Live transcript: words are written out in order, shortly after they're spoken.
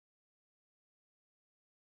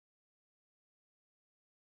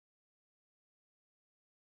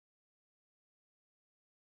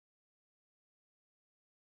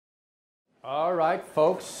All right,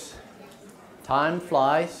 folks, time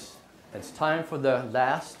flies. It's time for the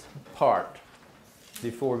last part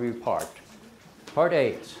before we part. Part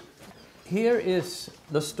 8. Here is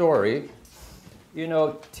the story. You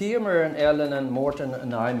know, Tiemer and Ellen and Morten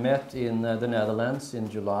and I met in the Netherlands in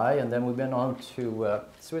July, and then we went on to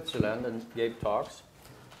Switzerland and gave talks.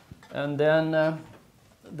 And then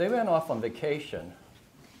they went off on vacation.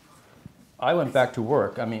 I went back to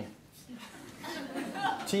work. I mean,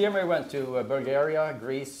 Tiemer went to Bulgaria,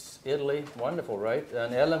 Greece, Italy. Wonderful, right?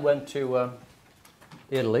 And Ellen went to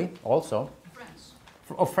Italy also. France.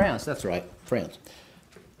 Oh, France, that's right, France.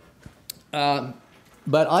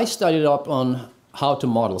 But I studied up on how to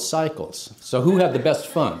model cycles. So who had the best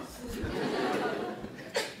fun?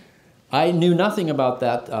 I knew nothing about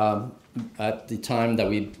that at the time that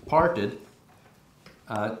we parted.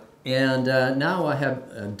 And now I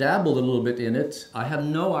have dabbled a little bit in it. I have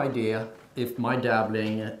no idea if my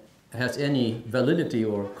dabbling has any validity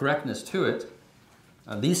or correctness to it.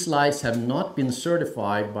 These slides have not been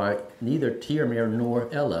certified by neither Tiemer nor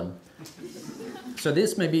Ellen. So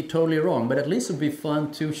this may be totally wrong, but at least it would be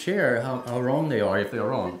fun to share how wrong they are if they're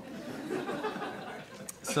wrong.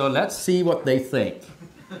 So let's see what they think.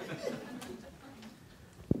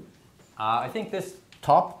 I think this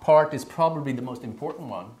top part is probably the most important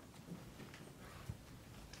one.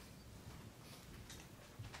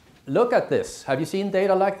 Look at this. Have you seen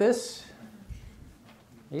data like this?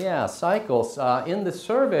 Yeah, cycles. In the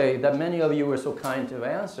survey that many of you were so kind to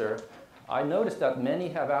answer, I noticed that many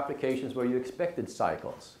have applications where you expected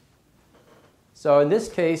cycles. So in this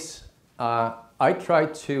case, I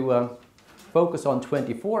tried to focus on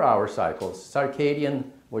 24-hour cycles,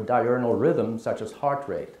 circadian or diurnal rhythms such as heart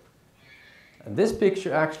rate. And this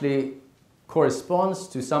picture actually corresponds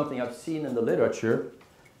to something I've seen in the literature,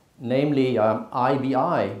 namely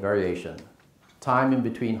IBI variation, time in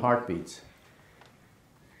between heartbeats.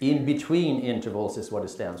 In between intervals is what it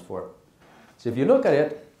stands for. So if you look at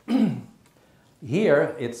it,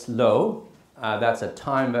 here it's low. That's a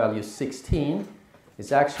time value 16.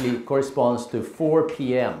 It actually corresponds to 4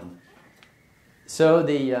 p.m. So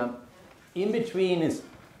the in between is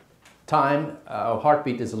time of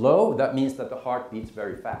heartbeat is low. That means that the heart beats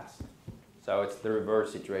very fast. So it's the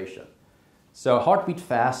reverse situation. So heartbeat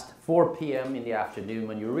fast, 4 p.m. in the afternoon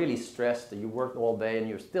when you're really stressed and you worked all day and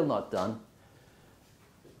you're still not done.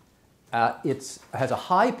 It has a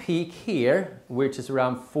high peak here, which is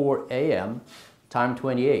around 4 a.m., time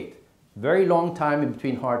 28. Very long time in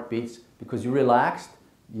between heartbeats because you relaxed,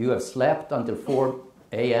 you have slept until 4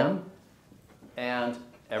 a.m., and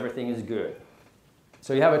everything is good.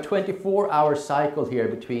 So you have a 24-hour cycle here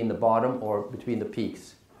between the bottom or between the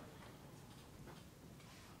peaks.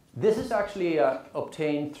 This is actually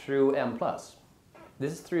obtained through Mplus.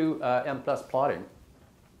 This is through Mplus plotting.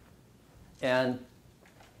 And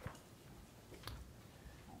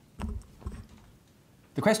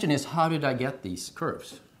the question is, how did I get these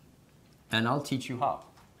curves? And I'll teach you how.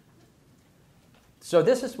 So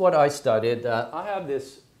this is what I studied. I have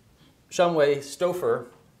this Shumway-Stouffer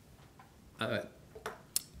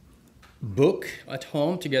book at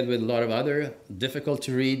home together with a lot of other difficult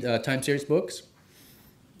to read time series books.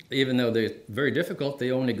 Even though they're very difficult,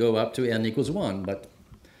 they only go up to n equals 1, but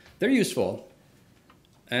they're useful.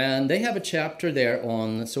 And they have a chapter there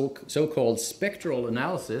on so-called spectral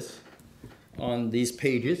analysis on these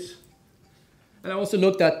pages. And I also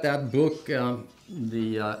looked at that book,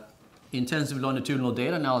 the Intensive Longitudinal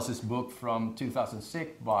Data Analysis book from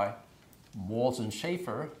 2006 by Walls and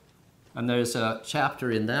Schaefer. And there's a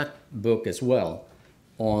chapter in that book as well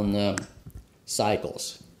on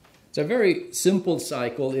cycles. So a very simple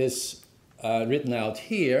cycle is written out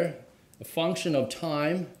here, a function of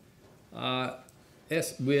time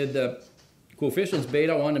with coefficients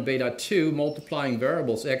beta 1 and beta 2 multiplying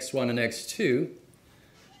variables x1 and x2,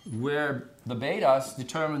 where the betas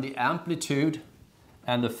determine the amplitude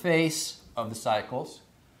and the phase of the cycles,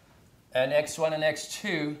 and x1 and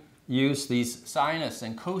x2 use these sinus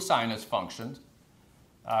and cosinus functions,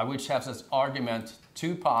 which has as argument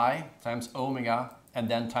 2 pi times omega and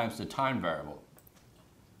then times the time variable.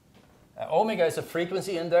 Omega is a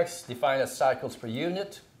frequency index defined as cycles per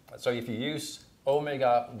unit. So if you use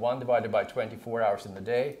omega 1 divided by 24 hours in the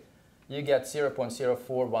day, you get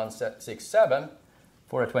 0.04167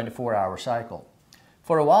 for a 24-hour cycle.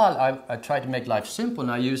 For a while, I tried to make life simple, and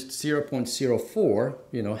I used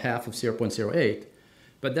 0.04, half of 0.08.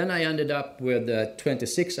 But then I ended up with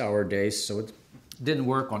 26-hour days, so it didn't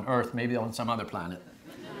work on Earth, maybe on some other planet.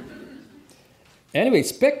 Anyway,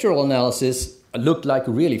 spectral analysis looked like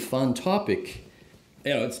a really fun topic.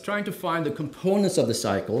 It's trying to find the components of the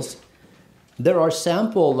cycles. There are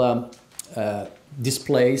sample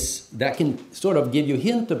displays that can sort of give you a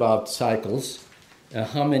hint about cycles,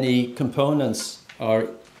 how many components are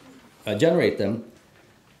generate them,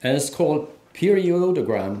 and it's called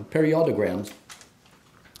periodograms.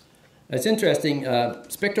 It's interesting.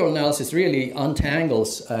 Spectral analysis really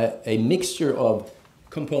untangles a mixture of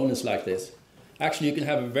components like this. Actually, you can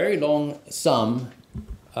have a very long sum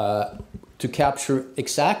to capture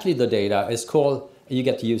exactly the data. It's called, you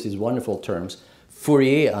get to use these wonderful terms,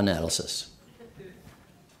 Fourier analysis.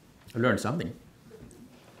 I learned something.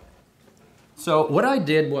 So what I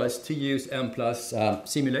did was to use Mplus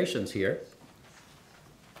simulations here.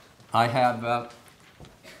 I have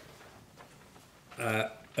a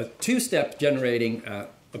two-step generating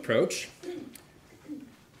approach,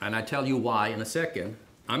 and I tell you why in a second.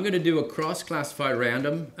 I'm going to do a cross-classified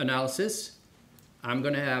random analysis. I'm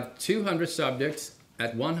going to have 200 subjects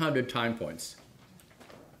at 100 time points.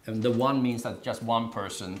 And the one means that just one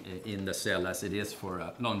person in the cell, as it is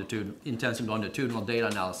for intensive longitudinal data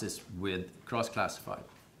analysis with cross-classified.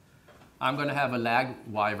 I'm going to have a lag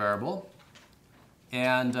y variable.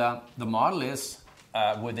 And the model is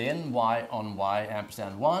within y on y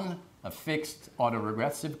ampersand 1, a fixed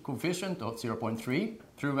autoregressive coefficient of 0.3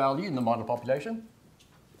 true value in the model population.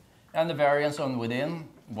 And the variance on within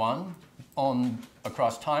 1 on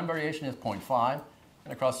across time variation is 0.5,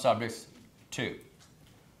 and across subjects 2.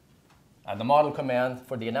 And the model command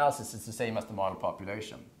for the analysis is the same as the model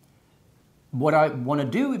population. What I want to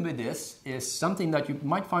do with this is something that you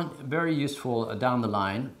might find very useful down the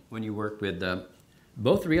line when you work with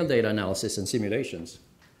both real data analysis and simulations.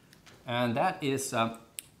 And that is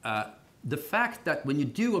the fact that when you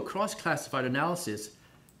do a cross-classified analysis,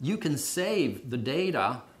 you can save the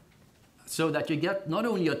data so that you get not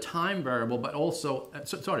only a time variable, but also,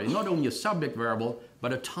 not only a subject variable,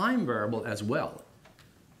 but a time variable as well.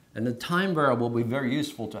 And the time variable will be very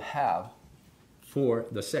useful to have for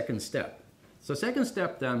the second step. So second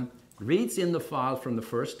step then reads in the file from the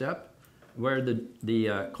first step, where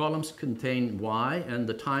the columns contain y and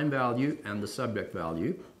the time value and the subject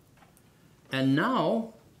value. And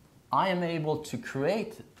now I am able to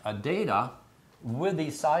create a data with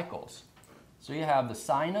these cycles. So you have the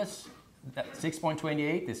sinus,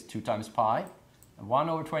 6.28 is 2 times pi, and 1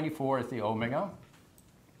 over 24 is the omega,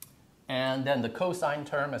 and then the cosine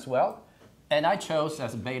term as well. And I chose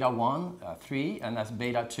as beta 1, 3, and as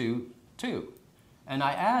beta 2, 2. And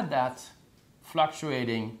I add that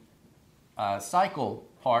fluctuating cycle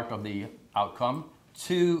part of the outcome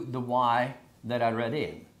to the y that I read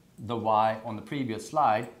in, the y on the previous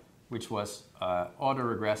slide, which was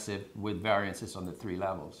autoregressive with variances on the 3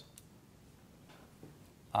 levels.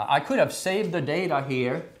 I could have saved the data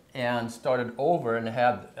here and started over and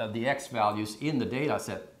had the x values in the data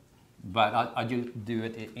set, but I do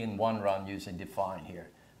it in one run using define here.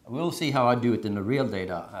 We'll see how I do it in the real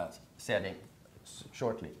data setting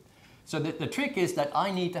shortly. So the trick is that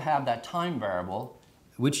I need to have that time variable,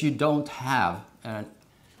 which you don't have, and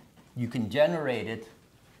you can generate it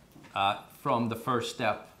from the first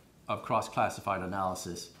step of cross-classified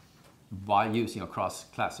analysis by using a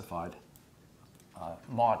cross-classified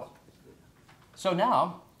model. So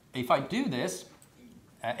now, if I do this,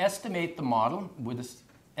 estimate the model with this,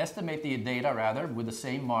 estimate the data rather with the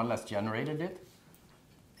same model that's generated it,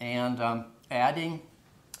 and adding,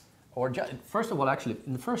 or first of all, actually,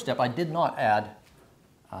 in the first step, I did not add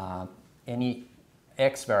any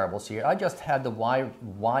x variables here. I just had the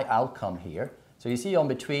y outcome here. So you see on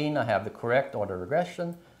between, I have the correct order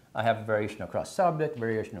regression. I have variation across subject,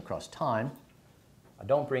 variation across time. I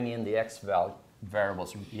don't bring in the x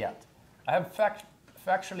variables yet. I have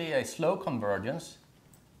factually a slow convergence,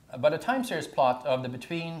 but a time series plot of the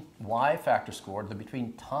between y factor score, the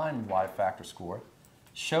between time y factor score,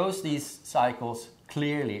 shows these cycles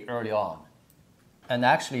clearly early on. And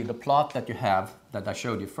actually, the plot that you have, that I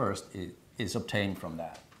showed you first, is obtained from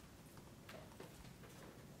that.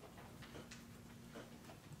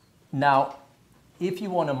 Now, if you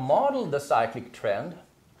want to model the cyclic trend,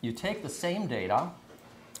 you take the same data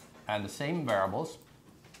and the same variables,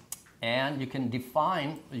 and you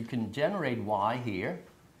can generate y here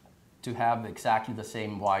to have exactly the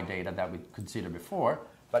same y data that we considered before.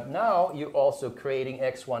 But now you're also creating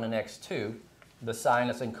x1 and x2, the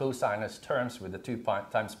sinus and cosinus terms with the 2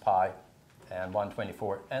 times pi and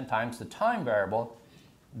 124, and times the time variable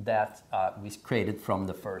that we created from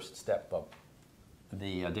the first step of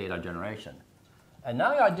the data generation. And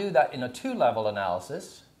now I do that in a 2-level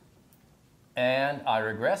analysis, and I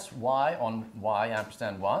regress y on y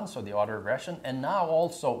ampersand 1, so the auto regression, and now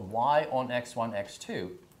also y on x1,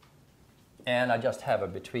 x2. And I just have a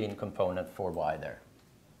between component for y there.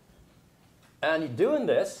 And doing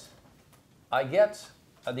this, I get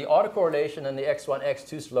the autocorrelation and the x1,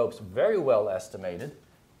 x2 slopes very well estimated,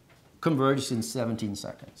 converges in 17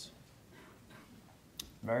 seconds.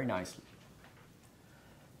 Very nicely.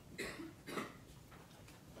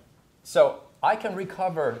 So I can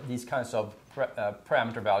recover these kinds of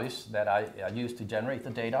parameter values that I use to generate the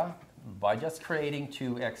data by just creating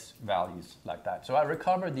two x values like that. So I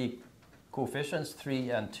recover the coefficients 3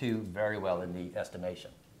 and 2 very well in the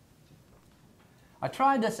estimation. I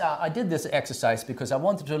tried this out. I did this exercise because I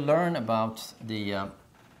wanted to learn about the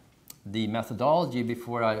methodology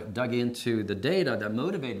before I dug into the data that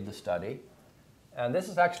motivated the study. And this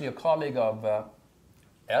is actually a colleague of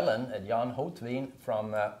Ellen and Jan Houtveen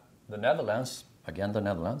from the Netherlands, again the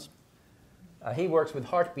Netherlands. He works with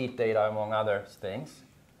heartbeat data, among other things.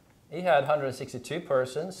 He had 162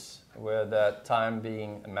 persons, with time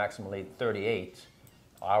being maximally 38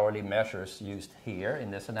 hourly measures used here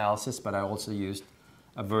in this analysis, but I also used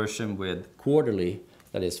a version with quarterly,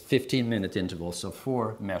 that is 15-minute intervals, so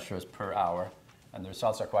 4 measures per hour, and the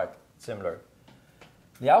results are quite similar.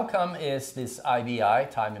 The outcome is this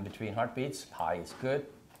IBI, time in between heartbeats. High is good.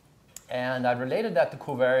 And I related that to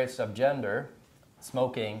covariates of gender,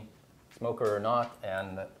 smoking, smoker or not,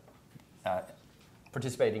 and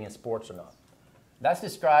participating in sports or not. That's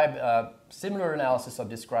described, similar analysis of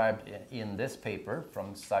described in this paper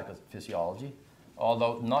from psychophysiology,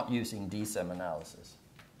 although not using DSEM analysis.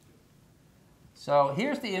 So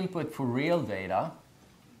here's the input for real data.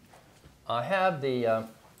 I have the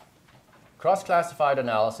cross-classified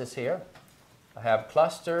analysis here. I have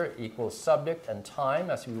cluster equals subject and time,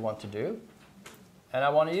 as we want to do. And I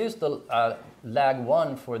want to use the lag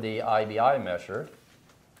 1 for the IBI measure.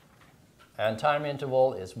 And time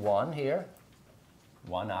interval is 1 here,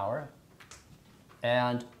 1 hour.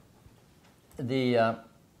 And the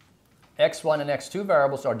x1 and x2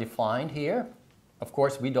 variables are defined here. Of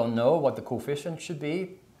course, we don't know what the coefficient should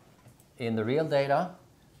be in the real data.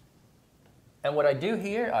 And what I do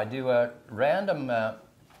here, I do a random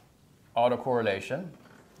autocorrelation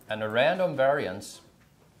and a random variance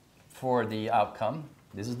for the outcome.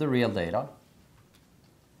 This is the real data.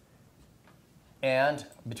 And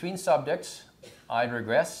between subjects, I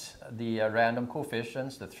regress the random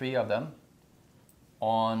coefficients, the 3 of them,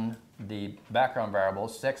 on the background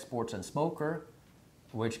variables, sex, sports, and smoker,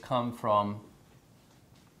 which come from,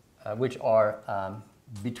 which are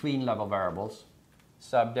between level variables.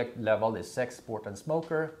 Subject level is sex, sport, and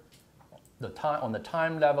smoker. On the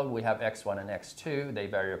time level, we have x1 and x2. They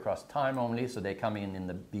vary across time only, so they come in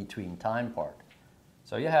the between time part.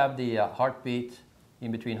 So you have the heartbeat,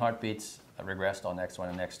 in between heartbeats, regressed on x1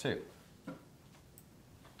 and x2.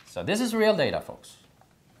 So this is real data, folks.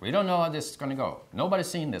 We don't know how this is going to go. Nobody's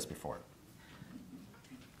seen this before.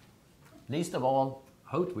 Least of all,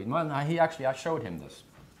 Houtveen. Well, I showed him this.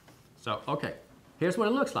 So, okay, here's what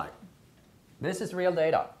it looks like. This is real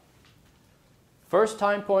data. First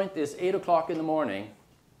time point is 8 o'clock in the morning.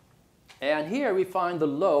 And here we find the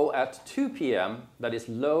low at 2 p.m. That is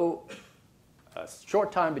low,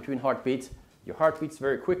 short time between heartbeats. Your heart beats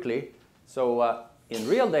very quickly. So in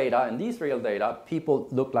real data, in these real data, people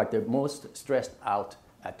look like they're most stressed out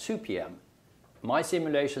at 2 p.m. My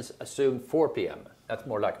simulations assume 4 p.m. That's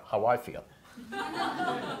more like how I feel.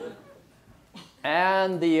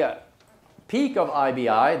 And the peak of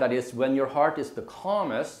IBI, that is when your heart is the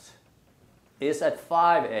calmest, is at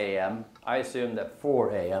 5 a.m. I assume that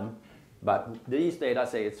 4 a.m., but these data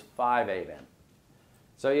say it's 5 a.m.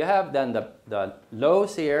 So you have then the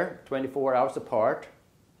lows here, 24 hours apart,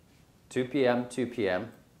 2 p.m., 2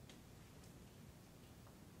 p.m.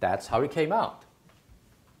 That's how it came out.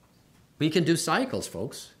 We can do cycles,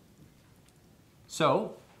 folks.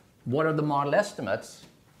 So what are the model estimates?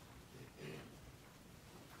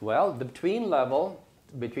 Well, the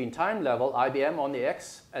between time level, IBM on the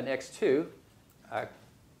x and x2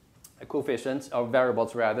 coefficients, or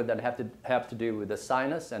variables rather, that have to do with the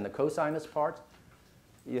sinus and the cosinus part.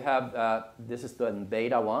 You have, this is the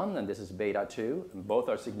beta 1 and this is beta 2. And both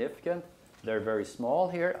are significant. They're very small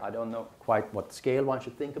here. I don't know quite what scale one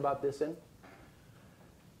should think about this in.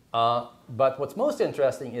 But what's most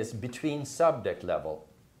interesting is between subject level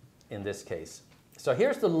in this case. So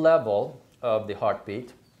here's the level of the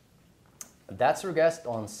heartbeat. That's regressed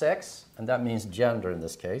on sex, and that means gender in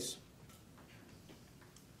this case.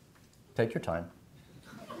 Take your time.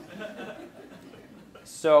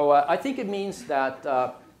 So I think it means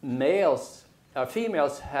that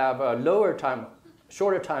females have a lower time,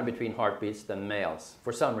 shorter time between heartbeats than males.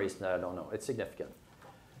 For some reason, I don't know. It's significant.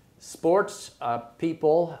 Sports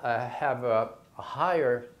people have a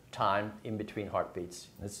higher time in between heartbeats.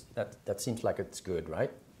 That seems like it's good,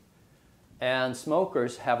 right? And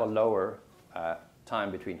smokers have a lower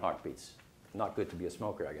time between heartbeats. Not good to be a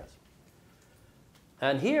smoker, I guess.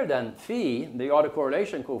 And here then, phi, the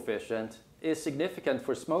autocorrelation coefficient, is significant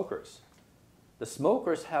for smokers. The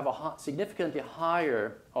smokers have a significantly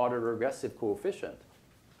higher autoregressive coefficient.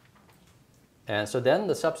 And so then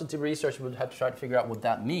the substantive research would have to try to figure out what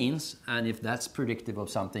that means and if that's predictive of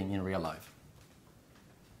something in real life.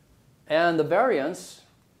 And the variance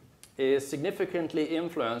is significantly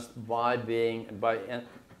influenced by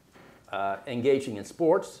engaging in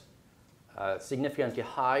sports, significantly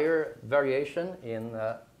higher variation in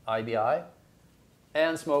IBI,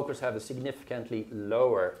 and smokers have a significantly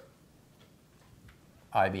lower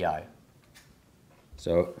IBI.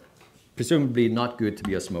 So presumably not good to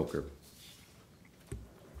be a smoker.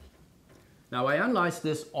 Now I analyzed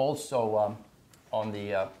this also on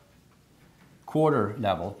the quarter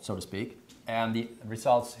level, so to speak, and the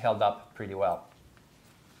results held up pretty well.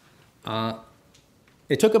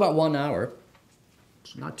 It took about 1 hour.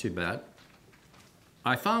 It's not too bad.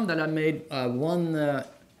 I found that I made one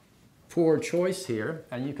poor choice here,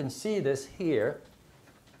 and you can see this here.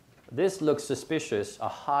 This looks suspicious, a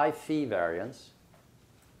high phi variance.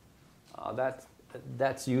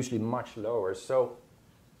 That's usually much lower. So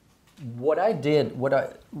what I didn't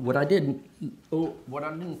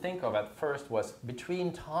think of at first was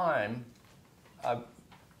between time.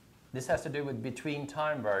 This has to do with between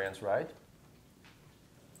time variance, right?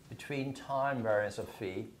 Between time variance of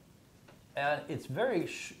phi. And it's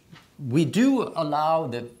we do allow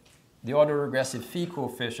the autoregressive phi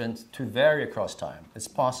coefficient to vary across time. It's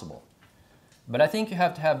possible. But I think you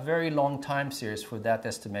have to have very long time series for that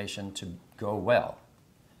estimation to go well.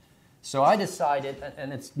 So I decided,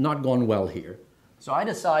 and it's not gone well here, so I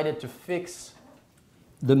decided to fix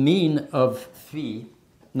the mean of phi,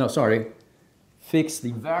 fix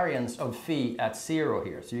the variance of phi at 0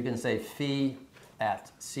 here. So you can say phi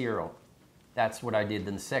at 0. That's what I did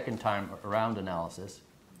in the second time around analysis,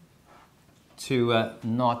 to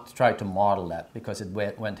not try to model that because it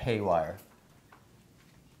went haywire.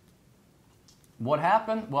 What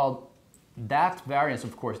happened? Well, that variance,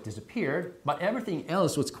 of course, disappeared, but everything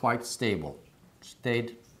else was quite stable.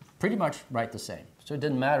 Stayed pretty much right the same. So it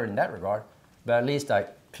didn't matter in that regard, but at least I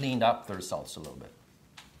cleaned up the results a little bit.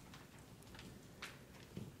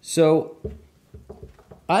 So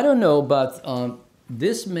I don't know, but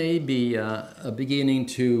this may be a beginning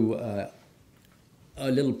to a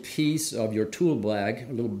little piece of your tool bag,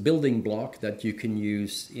 a little building block that you can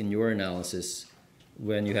use in your analysis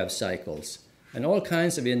when you have cycles. And all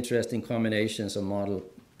kinds of interesting combinations of model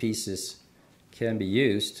pieces can be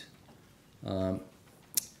used. I'll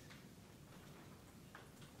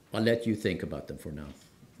let you think about them for now.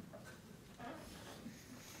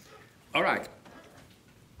 All right.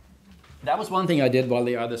 That was one thing I did while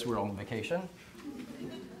the others were on vacation.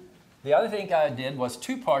 The other thing I did was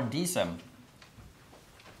 2-part DSEM.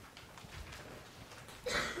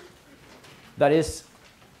 That is,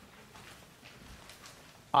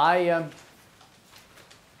 I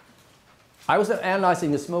was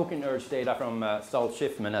analyzing the smoking urge data from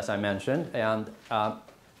Salt-Schiffman, as I mentioned, and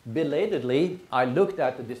belatedly, I looked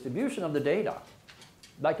at the distribution of the data,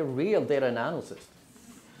 like a real data analysis.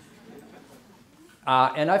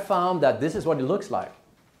 And I found that this is what it looks like.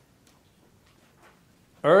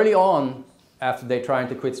 Early on, after they're trying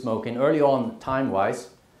to quit smoking, early on time-wise,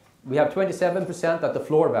 we have 27% at the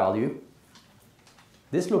floor value.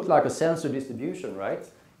 This looked like a sensor distribution, right?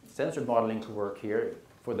 Sensor modeling could work here,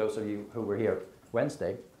 for those of you who were here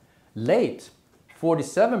Wednesday. Late,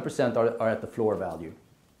 47% are at the floor value.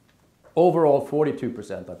 Overall,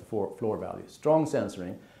 42% at the floor value. Strong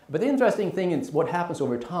censoring. But the interesting thing is what happens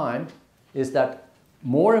over time is that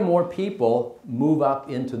more and more people move up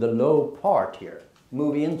into the low part here,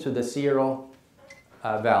 move into the 0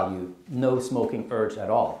 value, no smoking urge at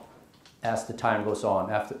all, as the time goes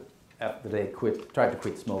on after they try to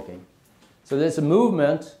quit smoking. So there's a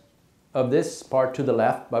movement of this part to the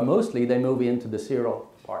left, but mostly they move into the 0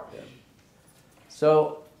 part there.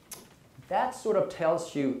 So that sort of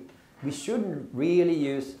tells you we shouldn't really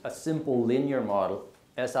use a simple linear model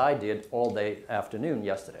as I did all day afternoon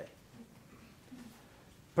yesterday.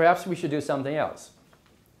 Perhaps we should do something else.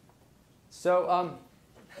 So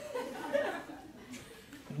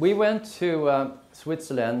we went to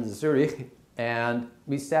Switzerland, Zurich, and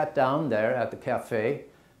we sat down there at the cafe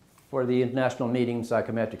for the International Meeting of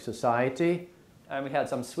Psychometric Society, and we had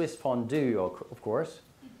some Swiss fondue, of course.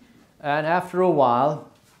 And after a while,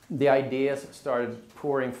 the ideas started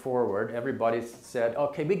pouring forward. Everybody said,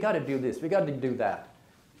 okay, we got to do this, we got to do that.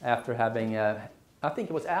 After having, I think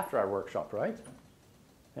it was after our workshop, right?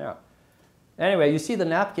 Yeah. Anyway, you see the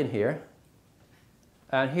napkin here,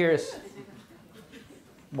 and here's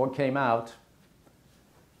what came out.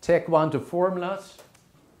 Tech 1 to formulas.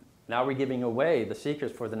 Now we're giving away the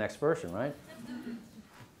secrets for the next version, right?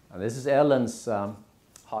 And this is Ellen's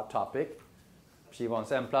hot topic. She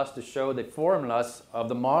wants Mplus to show the formulas of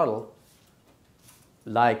the model,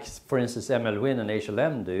 like, for instance, MLWin and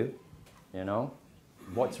HLM do. You know,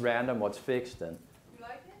 what's random, what's fixed, and. You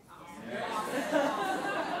like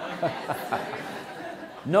it?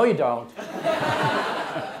 No, you don't.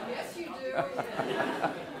 Yes, you do.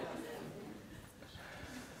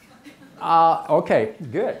 Okay,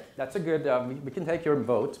 good. That's a good, we can take your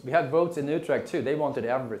vote. We had votes in Utrecht too. They wanted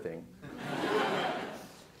everything.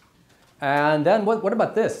 And then what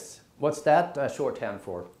about this? What's that shorthand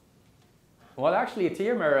for? Well, actually,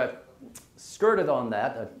 Tiermer skirted on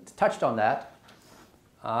that, touched on that.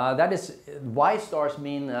 That is, Y stars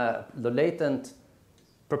mean the latent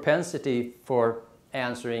propensity for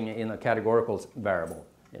answering in a categorical variable.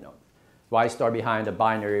 You know, Y star behind a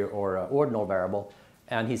binary or an ordinal variable.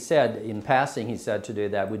 And he said, in passing, he said today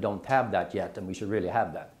that we don't have that yet, and we should really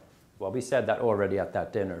have that. Well, we said that already at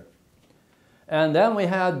that dinner. And then we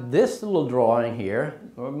had this little drawing here.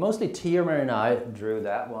 Mostly Tiermer and I drew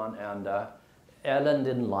that one, and Ellen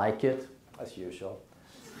didn't like it, as usual.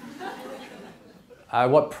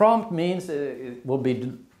 What prompt means will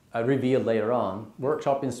be revealed later on.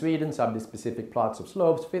 Workshop in Sweden, subject-specific plots of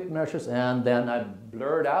slopes, fit measures, and then I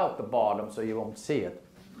blurred out the bottom so you won't see it.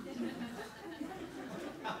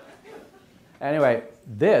 Anyway,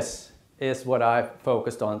 this is what I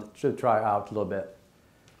focused on to try out a little bit.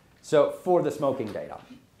 So for the smoking data.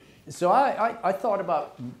 So I thought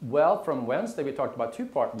about, well, from Wednesday we talked about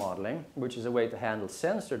two-part modeling, which is a way to handle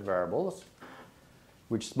censored variables,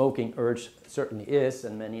 which smoking urge certainly is,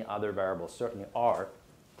 and many other variables certainly are.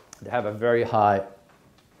 They have a very high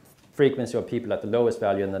frequency of people at the lowest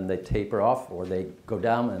value, and then they taper off, or they go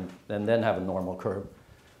down and then have a normal curve.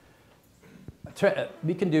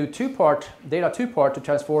 We can do data two-part to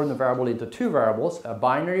transform the variable into two variables, a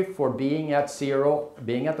binary for being at 0,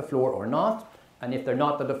 being at the floor or not, and if they're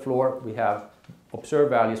not at the floor, we have observed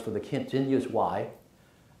values for the continuous y.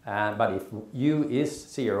 But if u is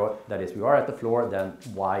 0, that is we are at the floor, then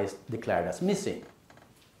y is declared as missing.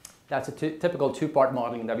 That's a typical two-part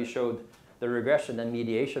modeling that we showed the regression and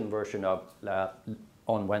mediation version of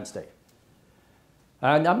on Wednesday.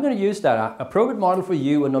 And I'm going to use that, a probit model for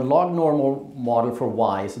u and a log normal model for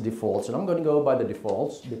y as the defaults. And I'm going to go by the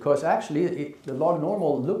defaults because actually the log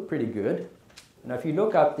normal look pretty good. Now if you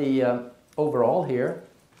look at the overall here,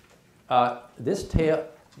 you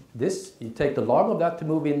take the log of that to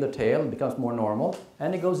move in the tail, it becomes more normal,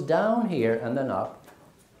 and it goes down here and then up.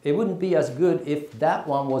 It wouldn't be as good if that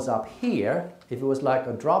one was up here, if it was like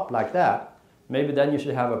a drop like that. Maybe then you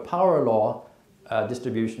should have a power law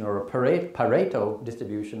distribution or a Pareto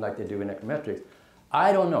distribution like they do in econometrics.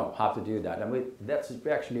 I don't know how to do that, and that's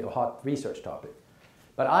actually a hot research topic.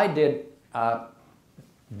 But I did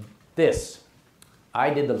this. I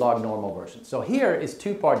did the log normal version. So here is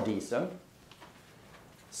two-part DSEM.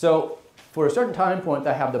 So for a certain time point,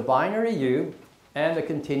 I have the binary u and the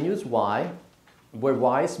continuous y, where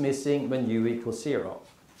y is missing when u equals 0.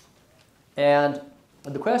 And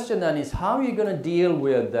the question then is, how are you going to deal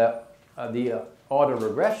with the auto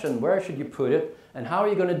regression? Where should you put it? And how are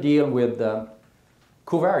you going to deal with the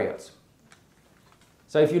covariates?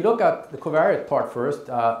 So if you look at the covariate part first,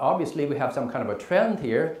 obviously we have some kind of a trend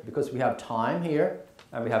here because we have time here,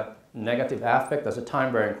 and we have negative affect as a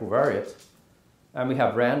time-varying covariate, and we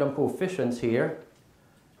have random coefficients here.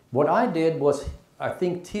 What I did was, I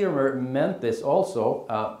think Tiermer meant this also,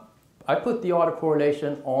 I put the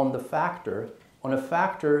autocorrelation on the factor, on a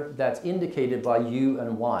factor that's indicated by u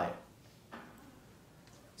and y.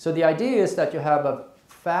 So the idea is that you have a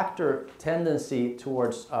factor tendency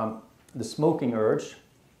towards the smoking urge,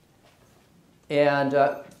 and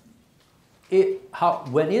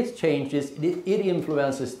when it changes, it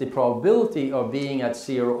influences the probability of being at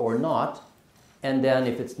 0 or not, and then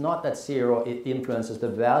if it's not at 0, it influences the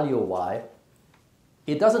value of y.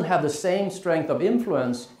 It doesn't have the same strength of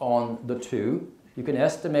influence on the two. You can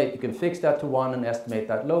estimate, you can fix that to 1 and estimate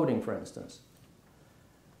that loading, for instance.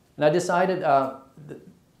 And I decided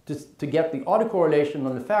to get the autocorrelation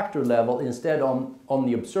on the factor level instead on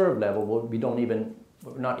the observed level.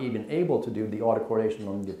 We're not even able to do the autocorrelation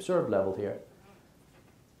on the observed level here.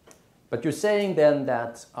 But you're saying then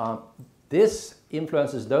that this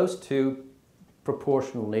influences those two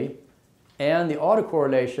proportionally, and the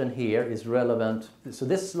autocorrelation here is relevant. So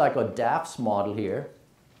this is like a DAFS model here.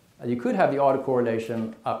 You could have the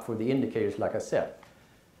autocorrelation up for the indicators, like I said.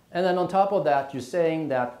 And then on top of that, you're saying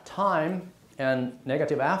that time and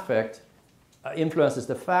negative affect influences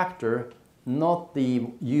the factor, not the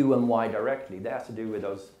u and y directly. That has to do with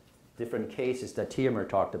those different cases that Tiemer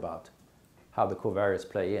talked about, how the covariates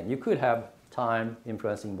play in. You could have time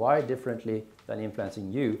influencing y differently than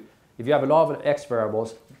influencing u. If you have a lot of x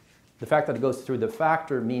variables, the fact that it goes through the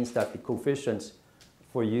factor means that the coefficients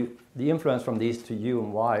for u, the influence from these to u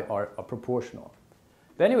and y are proportional.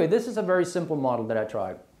 But anyway, this is a very simple model that I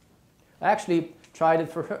tried. I actually tried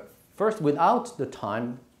it first without the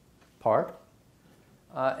time part,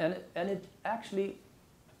 and it actually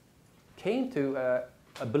came to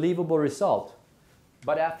a believable result,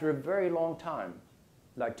 but after a very long time,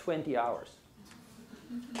 like 20 hours.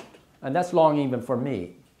 And that's long even for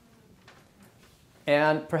me.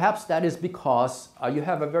 And perhaps that is because you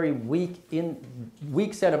have a very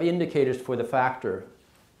weak set of indicators for the factor.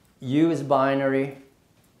 U is binary,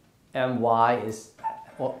 and y is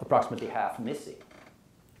approximately half missing.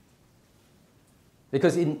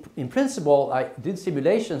 Because in principle, I did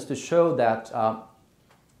simulations to show that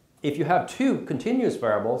if you have two continuous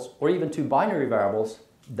variables, or even two binary variables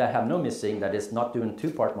that have no missing, that is not doing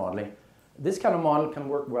two-part modeling, this kind of model can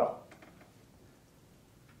work well,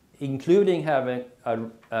 including having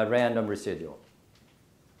a random residual.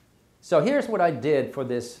 So here's what I did for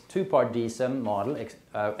this two-part DSEM model,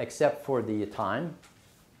 except for the time.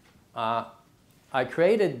 I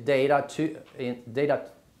created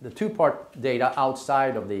the two-part data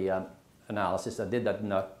outside of the analysis. I did that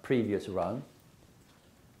in a previous run.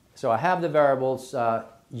 So I have the variables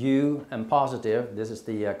u and positive. This is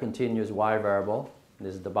the continuous y variable.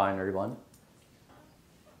 This is the binary one.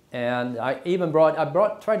 And I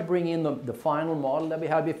tried to bring in the final model that we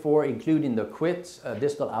had before, including the quit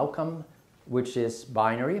distal outcome, which is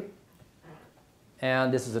binary.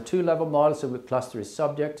 And this is a two-level model, so the cluster is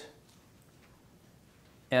subject.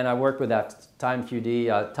 And I worked with that time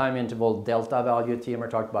QD, time interval delta value. Tiemer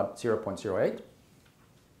talked about 0.08.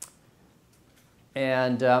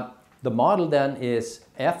 And the model then is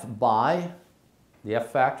f by, the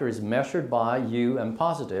f factor is measured by u and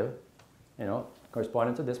positive,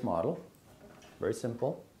 corresponding to this model. Very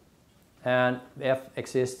simple. And f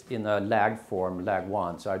exists in a lag form, lag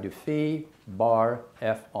 1. So I do phi bar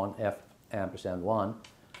f on f ampersand 1.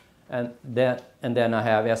 And then I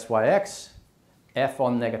have syx, f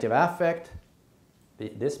on negative affect.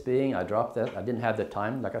 This being, I dropped that. I didn't have the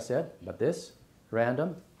time, like I said, but this,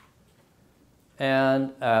 random.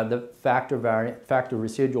 And the factor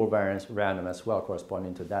residual variance random as well,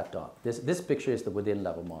 corresponding to that dot. This picture is the within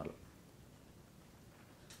level model.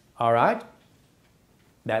 All right,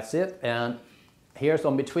 that's it. And here's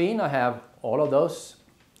on between. I have all of those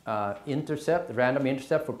random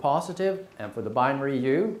intercept for positive, and for the binary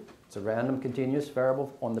u, it's a random continuous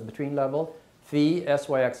variable on the between level. Phi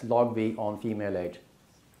syx log v on female age.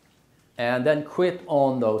 And then quit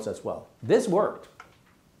on those as well. This worked.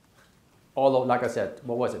 Although, like I said,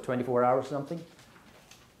 what was it, 24 hours or something?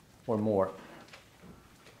 Or more.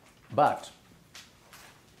 But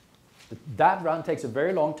that run takes a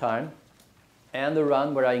very long time, and the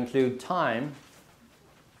run where I include time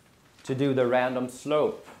to do the random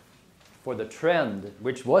slope for the trend,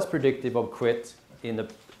 which was predictive of quit in the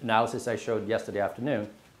analysis I showed yesterday afternoon,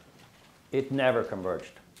 it never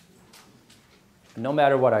converged. No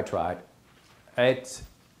matter what I tried. The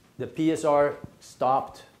PSR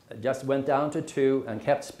stopped, just went down to 2 and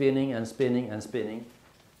kept spinning and spinning and spinning.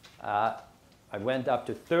 I went up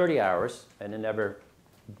to 30 hours and it never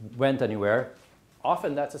went anywhere.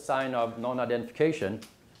 Often that's a sign of non-identification,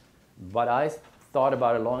 but I thought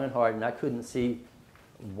about it long and hard and I couldn't see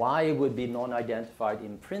why it would be non-identified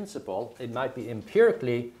in principle. It might be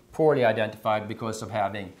empirically poorly identified because of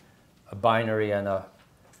having a binary and a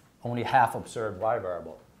only half observed y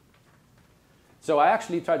variable. So I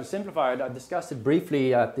actually tried to simplify it. I discussed it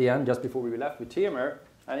briefly at the end, just before we left with Tiemer,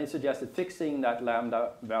 and he suggested fixing that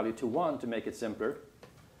lambda value to 1 to make it simpler.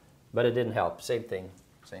 But it didn't help. Same thing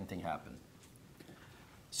happened.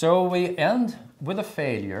 So we end with a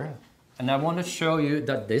failure, and I want to show you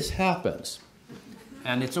that this happens,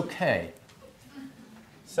 and it's okay.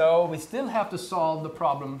 So we still have to solve the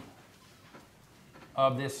problem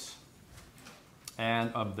of this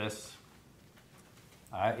and of this.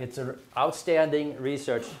 It's an outstanding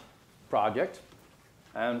research project,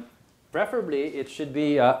 and preferably it should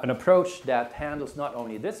be an approach that handles not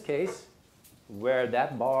only this case, where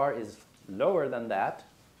that bar is lower than that,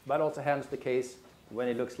 but also handles the case when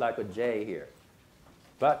it looks like a J here.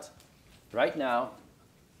 But right now,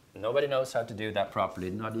 nobody knows how to do that properly,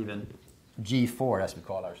 not even G4 as we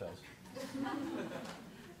call ourselves.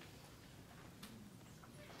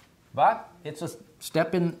 But it's a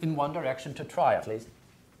step in one direction to try, at least.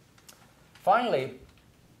 Finally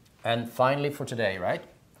for today, right?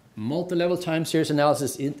 multi-level time series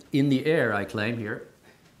analysis in the air, I claim here.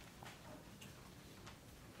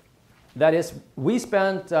 That is, we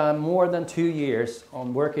spent more than 2 years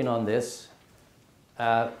on working on this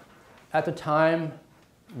at a time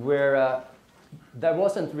where there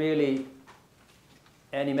wasn't really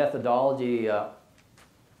any methodology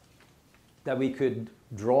that we could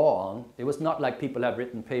draw on. It was not like people have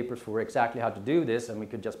written papers for exactly how to do this and we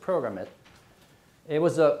could just program it. It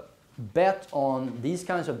was a bet on these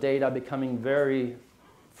kinds of data becoming very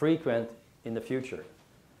frequent in the future.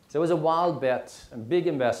 So it was a wild bet, a big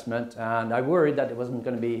investment, and I worried that it wasn't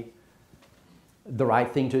going to be the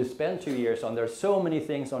right thing to spend 2 years on. There are so many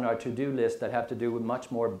things on our to-do list that have to do with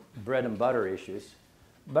much more bread and butter issues.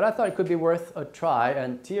 But I thought it could be worth a try,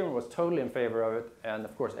 and Tieran was totally in favor of it, and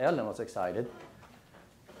of course Ellen was excited.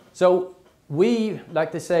 So we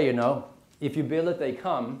like to say, you know, if you build it, they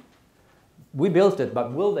come. We built it,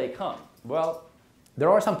 but will they come? Well, there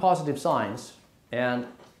are some positive signs, and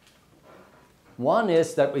one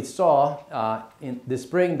is that we saw in the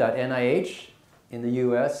spring that NIH in the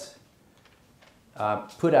US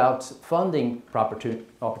put out funding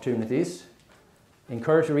opportunities,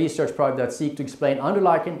 encourage a research project that seek to explain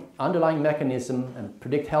underlying mechanism and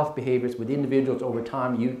predict health behaviors with individuals over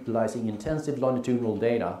time utilizing intensive longitudinal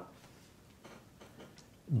data,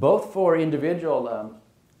 both for individual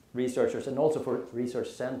researchers and also for research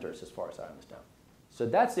centers, as far as I understand. So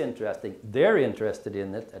that's interesting. They're interested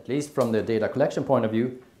in it, at least from the data collection point of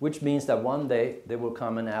view, which means that one day they will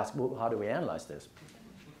come and ask, well, how do we analyze this?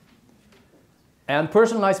 And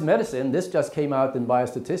personalized medicine, this just came out in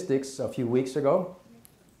Biostatistics a few weeks ago.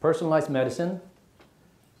 Personalized medicine.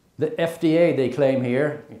 The FDA, they claim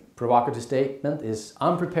here, provocative statement, is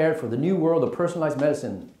unprepared for the new world of personalized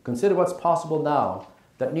medicine. Consider what's possible now,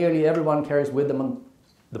 that nearly everyone carries with them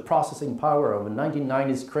the processing power of a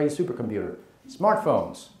 1990s crazy supercomputer.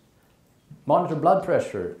 Smartphones, monitor blood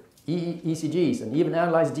pressure, ECGs, and even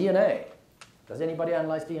analyze DNA. Does anybody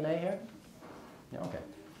analyze DNA here? Yeah, okay.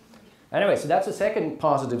 Anyway, so that's the second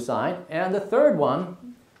positive sign. And the third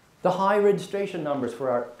one, the high registration numbers for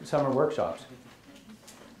our summer workshops.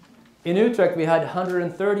 In Utrecht, we had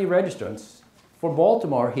 130 registrants. For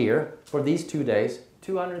Baltimore here, for these 2 days,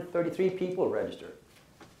 233 people registered.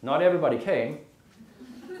 Not everybody came.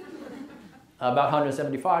 About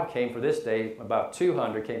 175 came for this day, about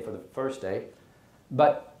 200 came for the first day.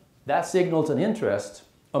 But that signals an interest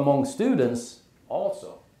among students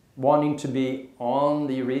also, wanting to be on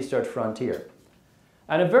the research frontier.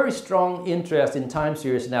 And a very strong interest in time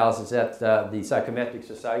series analysis at the Psychometric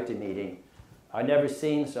Society meeting. I've never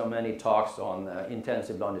seen so many talks on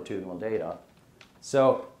intensive longitudinal data.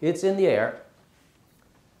 So it's in the air.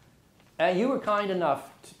 And you were kind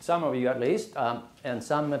enough, some of you at least, and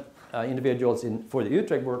some individuals for the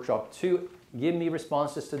Utrecht workshop to give me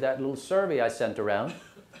responses to that little survey I sent around.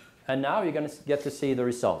 And now you're going to get to see the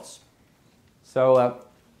results. So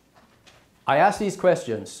I asked these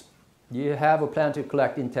questions. Do you have a plan to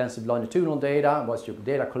collect intensive longitudinal data? What's your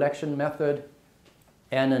data collection method?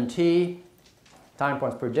 NNT, time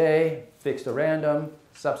points per day, fixed or random,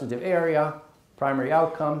 substantive area, primary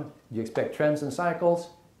outcome. Do you expect trends and cycles?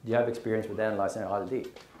 Do you have experience with analyzing ILD?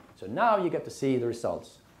 So now you get to see the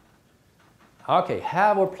results. Okay,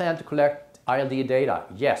 have or plan to collect ILD data?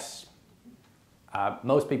 Yes.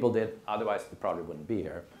 Most people did, otherwise they probably wouldn't be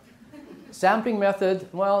here. Sampling method,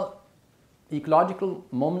 well, ecological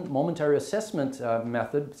momentary assessment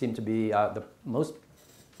method seemed to be the most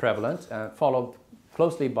prevalent, followed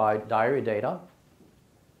closely by diary data.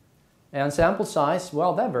 And sample size,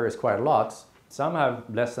 well, that varies quite a lot. Some have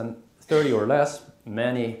less than 30 or less.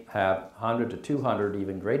 Many have 100 to 200,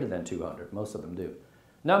 even greater than 200. Most of them do.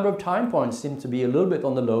 Number of time points seem to be a little bit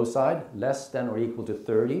on the low side, less than or equal to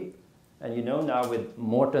 30. And you know now with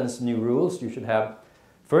Morton's new rules, you should have,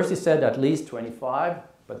 first he said at least 25,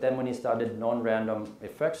 but then when he started non-random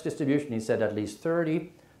effects distribution, he said at least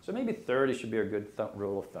 30. So maybe 30 should be a good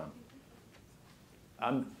rule of thumb.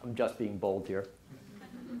 I'm just being bold here.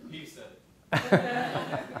 He said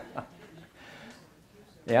it.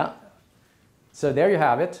 Yeah. So there you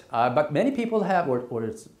have it. But many people have, or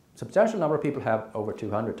a substantial number of people have over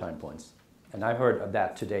 200 time points. And I've heard of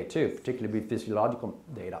that today too, particularly with physiological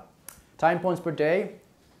data. Time points per day,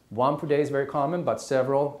 1 per day is very common, but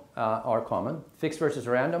several are common. Fixed versus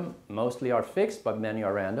random, mostly are fixed, but many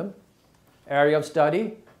are random. Area of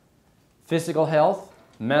study, physical health,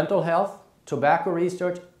 mental health, tobacco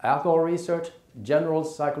research, alcohol research, general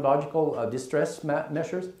psychological distress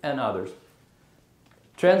measures, and others.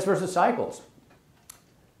 Trends versus cycles.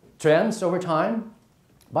 Trends over time,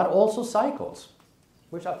 but also cycles,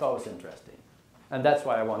 which I thought was interesting. And that's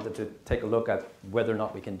why I wanted to take a look at whether or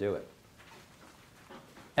not we can do it.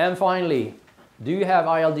 And finally, do you have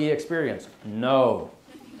ILD experience? No.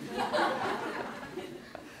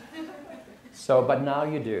 So, but now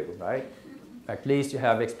you do, right? At least you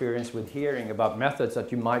have experience with hearing about methods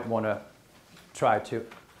that you might want to try to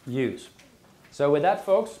use. So with that,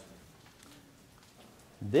 folks,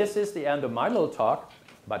 this is the end of my little talk,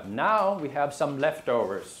 but now we have some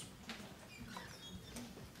leftovers.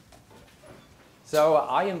 So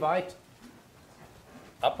I invite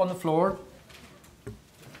up on the floor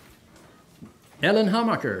Ellen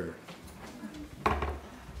Hammacher.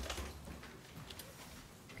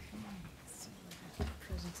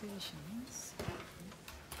 Presentations.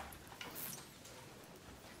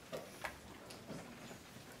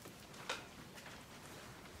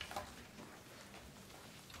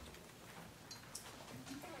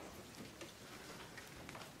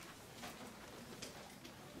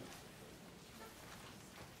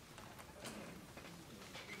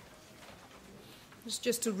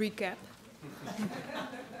 Just to recap.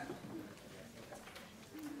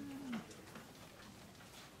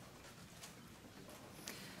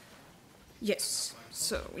 Yes,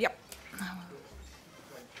 so, yeah. All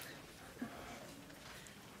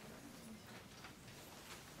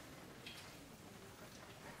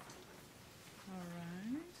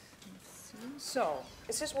right, let's see. So,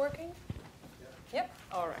 is this working? Yep,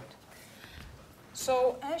 all right.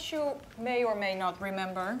 So, as you may or may not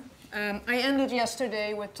remember, I ended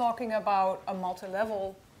yesterday with talking about a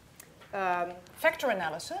multi-level factor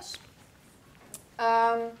analysis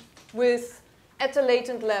with, at the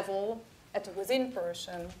latent level, at the within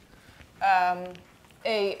person, a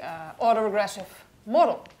autoregressive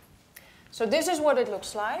model. So this is what it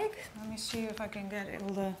looks like. Let me see if I can get all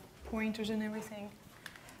the pointers and everything.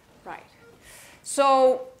 Right.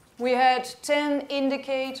 So we had 10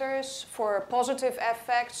 indicators for a positive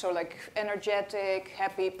affect, so like energetic,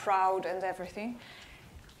 happy, proud, and everything.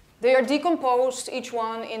 They are decomposed, each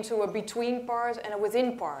one, into a between part and a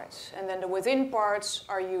within part. And then the within parts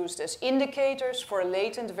are used as indicators for a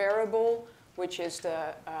latent variable, which is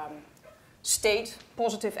the state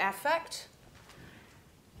positive affect.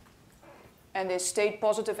 And this state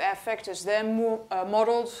positive affect is then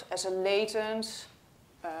modeled as a latent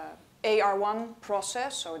AR1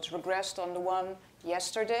 process, so it's regressed on the one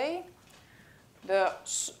yesterday. The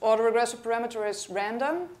autoregressive parameter is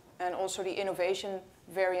random, and also the innovation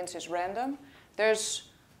variance is random. There's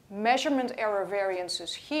measurement error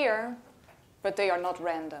variances here, but they are not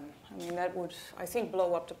random. I mean, that would, I think,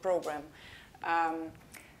 blow up the program.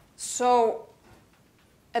 So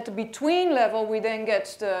at the between level, we then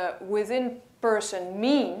get the within person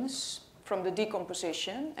means from the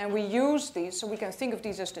decomposition, and we use these, so we can think of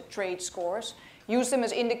these as the trait scores, use them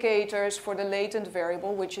as indicators for the latent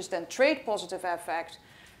variable, which is then trait positive affect.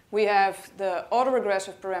 We have the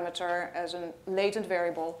autoregressive parameter as a latent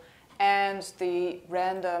variable, and the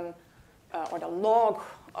random, or the log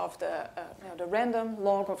of the random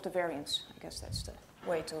log of the variance. I guess that's the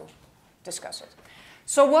way to discuss it.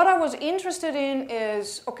 So what I was interested in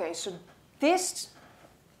is, okay, so this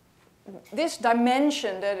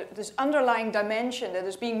dimension, this underlying dimension that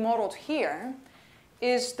is being modeled here,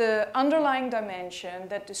 is the underlying dimension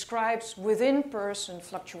that describes within person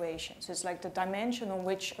fluctuations. It's like the dimension on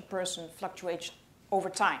which a person fluctuates over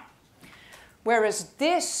time. Whereas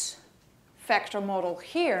this factor model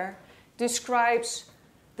here describes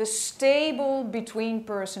the stable between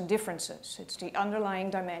person differences. It's the underlying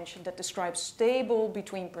dimension that describes stable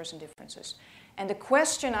between person differences. And the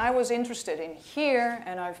question I was interested in here,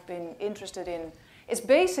 and I've been interested in, is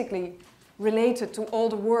basically related to all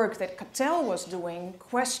the work that Cattell was doing,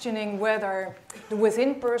 questioning whether the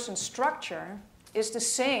within-person structure is the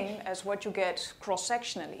same as what you get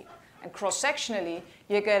cross-sectionally. And cross-sectionally,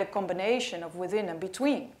 you get a combination of within and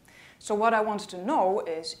between. So what I wanted to know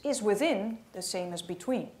is within the same as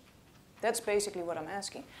between? That's basically what I'm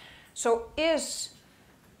asking. So is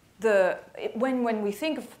when we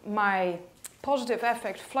think of my positive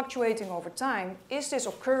affect fluctuating over time, is this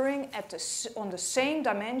occurring on the same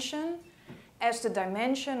dimension as the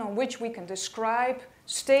dimension on which we can describe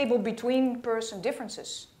stable between-person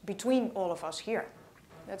differences between all of us here?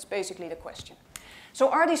 That's basically the question. So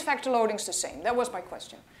are these factor loadings the same? That was my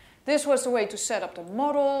question. This was the way to set up the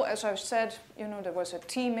model. As I've said, there was a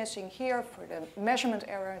T missing here for the measurement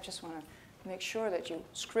error. I just want to make sure that you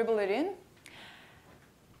scribble it in.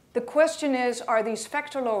 The question is, are these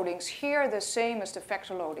factor loadings here the same as the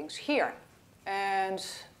factor loadings here? And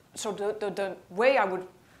so the way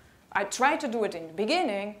I tried to do it in the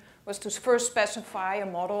beginning was to first specify a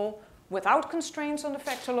model without constraints on the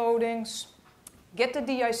factor loadings, get the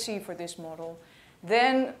DIC for this model,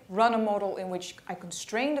 then run a model in which I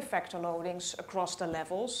constrain the factor loadings across the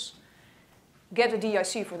levels, get a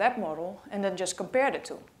DIC for that model, and then just compare the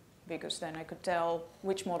two, because then I could tell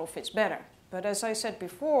which model fits better. But as I said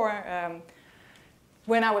before,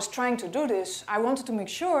 when I was trying to do this, I wanted to make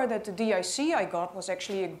sure that the DIC I got was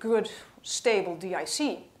actually a good, stable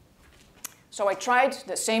DIC. So I tried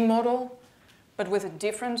the same model, but with a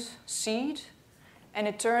different seed, and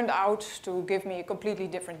it turned out to give me a completely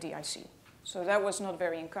different DIC. So that was not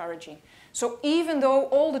very encouraging. So even though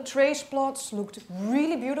all the trace plots looked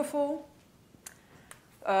really beautiful,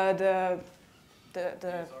 the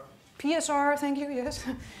PSR, thank you, yes,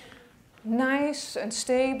 nice and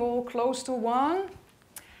stable, close to 1.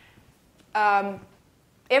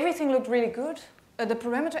 Everything looked really good. The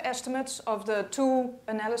parameter estimates of the two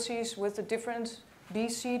analyses with the different B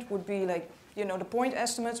seed would be like, you know, the point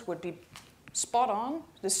estimates would be spot on,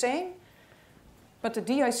 the same. But the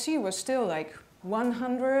DIC was still like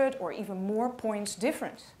 100 or even more points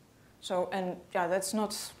different. So, and yeah, that's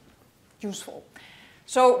not useful.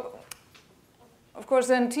 So, of course,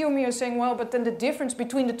 then Tiomir is saying, well, but then the difference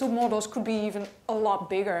between the two models could be even a lot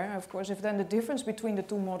bigger. Of course, if then the difference between the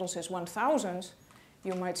two models is 1,000,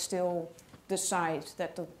 you might still decide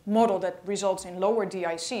that the model that results in lower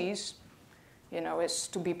DICs, you know, is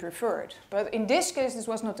to be preferred. But in this case, this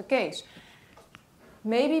was not the case.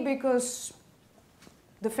 Maybe because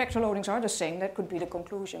the factor loadings are the same, that could be the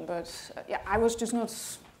conclusion. But yeah, I was just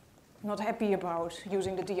not happy about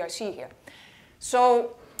using the DIC here.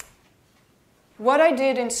 So what I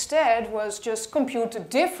did instead was just compute the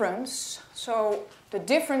difference. So the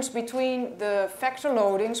difference between the factor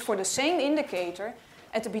loadings for the same indicator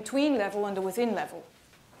at the between level and the within level.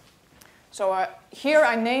 So here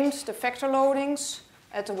I named the factor loadings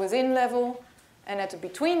at the within level and at the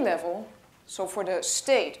between level, so for the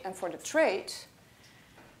state and for the trait.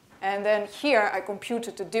 And then here I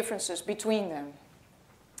computed the differences between them.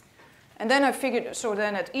 And then I figured, so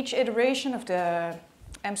then at each iteration of the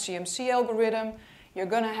MCMC algorithm, you're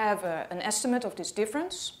going to have an estimate of this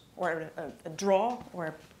difference, or a draw,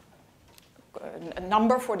 or a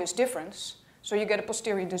number for this difference. So you get a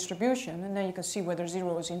posterior distribution, and then you can see whether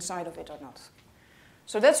 0 is inside of it or not.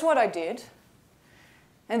 So that's what I did.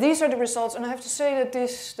 And these are the results. And I have to say that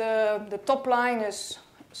the top line is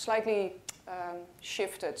slightly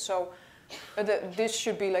shifted. So this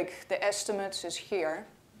should be like the estimates is here,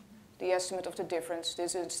 the estimate of the difference.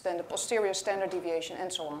 This is then the posterior standard deviation,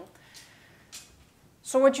 and so on.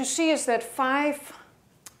 So what you see is that 5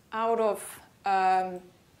 out of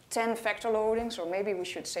 10 factor loadings, or maybe we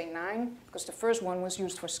should say 9, because the first one was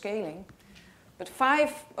used for scaling. But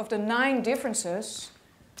 5 of the 9 differences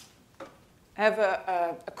have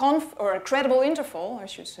a credible interval, I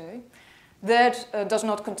should say, that does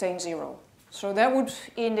not contain 0. So that would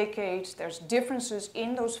indicate there's differences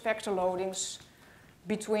in those factor loadings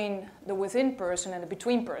between the within person and the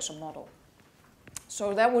between person model.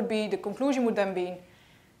 So that would be, the conclusion would then be,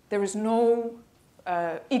 there is no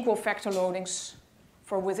equal factor loadings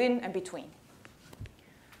for within and between.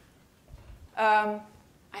 I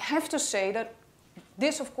have to say that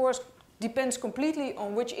this, of course, depends completely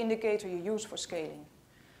on which indicator you use for scaling.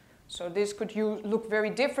 So this could look very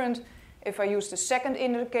different if I use the second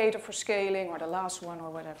indicator for scaling or the last one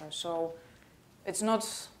or whatever. So it's not,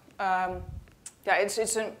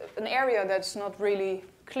 it's an area that's not really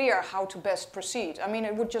clear how to best proceed. I mean,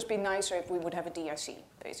 it would just be nicer if we would have a DIC.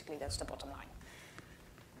 Basically, that's the bottom line.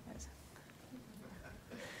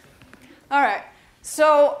 All right,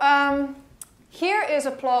 so here is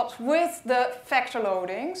a plot with the factor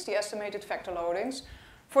loadings, the estimated factor loadings,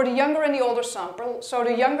 for the younger and the older sample. So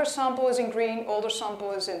the younger sample is in green, older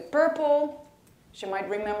sample is in purple. As you might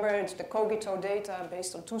remember, it's the Cogito data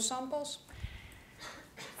based on 2 samples.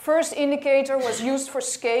 First indicator was used for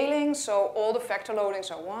scaling, so all the factor loadings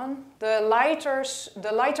are 1. The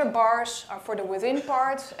lighter bars are for the within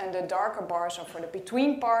part, and the darker bars are for the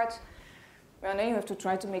between part. Well, then you have to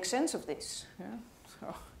try to make sense of this. Yeah?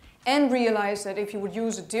 So, and realize that if you would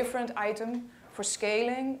use a different item for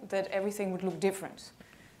scaling, that everything would look different.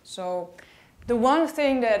 So the one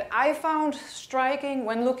thing that I found striking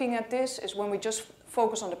when looking at this is when we just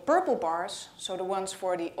focus on the purple bars, so the ones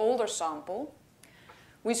for the older sample,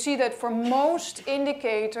 we see that for most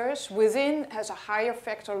indicators, within has a higher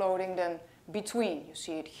factor loading than between. You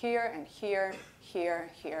see it here and here,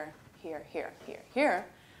 here, here, here, here, here, here.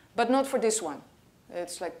 But not for this one.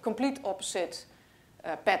 It's like complete opposite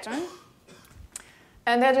pattern.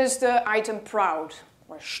 And that is the item proud,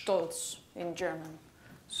 or stolz in German.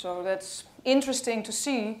 So that's interesting to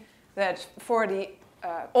see that for the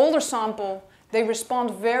older sample, they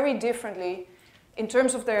respond very differently in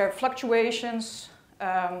terms of their fluctuations,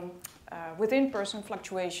 within person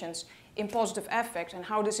fluctuations in positive affect, and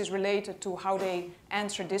how this is related to how they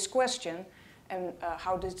answer this question, and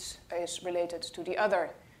how this is related to the other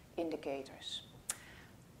indicators.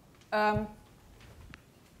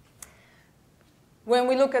 When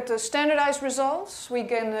we look at the standardized results, we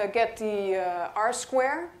can get the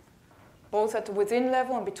R-square, both at the within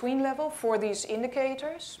level and between level, for these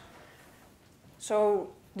indicators.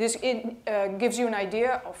 So this gives you an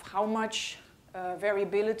idea of how much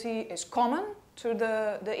variability is common to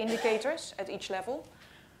the indicators at each level.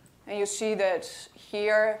 And you see that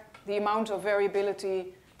here the amount of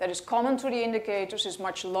variability that is common to the indicators is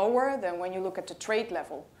much lower than when you look at the trait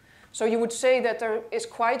level. So you would say that there is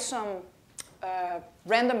quite some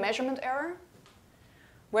random measurement error,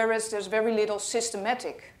 whereas there's very little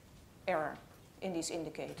systematic error in these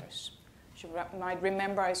indicators. As you might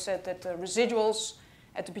remember, I said that the residuals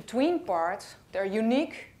at the between part, they're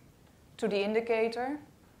unique to the indicator,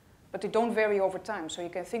 but they don't vary over time, so you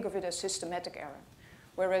can think of it as systematic error.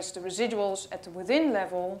 Whereas the residuals at the within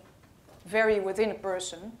level vary within a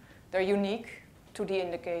person, they're unique to the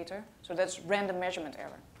indicator, so that's random measurement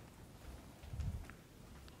error.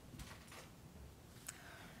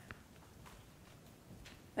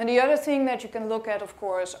 And the other thing that you can look at, of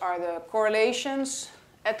course, are the correlations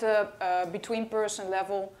at the between person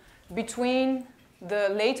level between the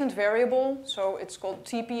latent variable, so it's called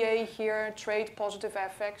TPA here, trait positive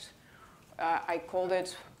affect. I called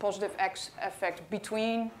it positive X affect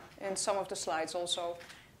between in some of the slides also.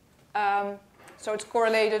 So it's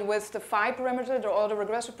correlated with the phi parameter, the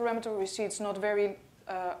autoregressive parameter. We see it's not very,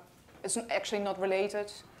 it's actually not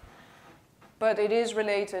related, but it is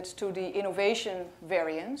related to the innovation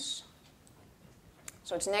variance.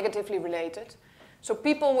 So it's negatively related. So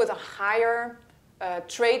people with a higher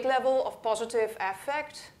trait level of positive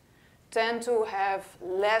affect tend to have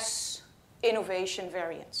less innovation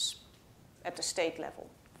variance at the state level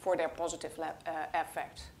for their positive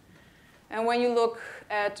affect. And when you look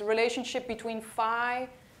at the relationship between phi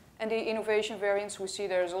and the innovation variance, we see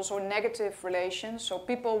there's also a negative relation. So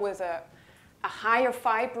people with a higher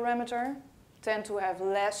phi parameter tend to have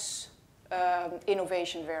less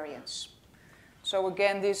innovation variance. So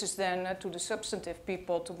again, this is then to the substantive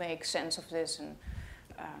people to make sense of this and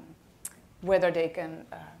whether they can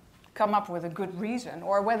come up with a good reason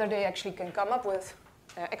or whether they actually can come up with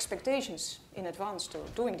expectations in advance to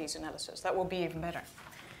doing these analyses. That will be even better.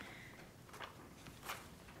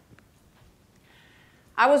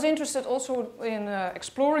 I was interested also in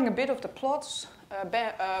exploring a bit of the plots.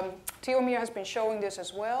 Theomir has been showing this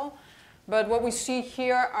as well. But what we see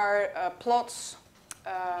here are plots.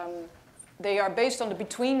 They are based on the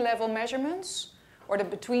between-level measurements or the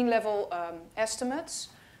between-level estimates.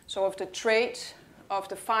 So of the trait, of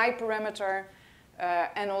the phi parameter,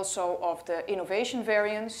 and also of the innovation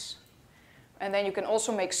variance. And then you can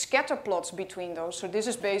also make scatter plots between those. So this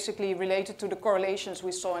is basically related to the correlations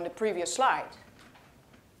we saw in the previous slide.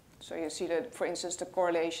 So you see that, for instance, the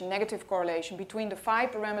correlation, negative correlation between the phi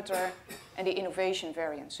parameter and the innovation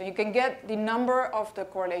variance. So you can get the number of the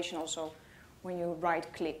correlation also when you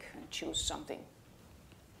right-click and choose something.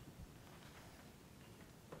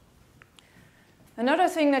 Another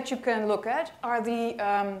thing that you can look at are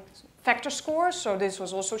the factor scores. So this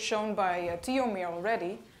was also shown by Theomir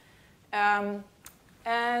already.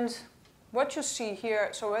 And what you see here,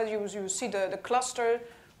 so as you see the cluster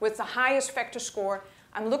with the highest factor score,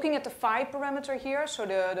 I'm looking at the phi parameter here, so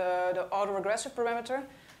the autoregressive parameter,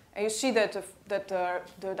 and you see that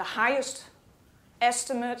the highest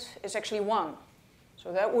estimate is actually 1.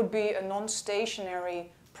 So that would be a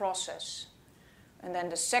non-stationary process. And then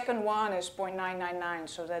the second one is 0.999,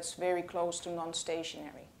 so that's very close to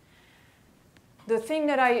non-stationary. The thing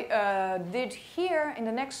that I did here in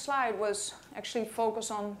the next slide was actually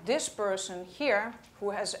focus on this person here, who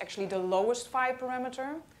has actually the lowest phi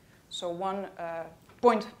parameter, so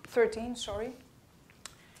 0.13, sorry.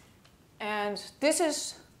 And this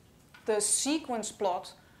is the sequence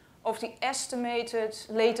plot of the estimated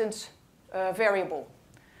latent variable.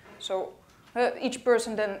 So each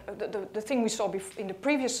person then, the thing we saw in the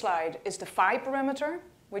previous slide is the phi parameter,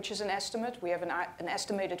 which is an estimate. We have an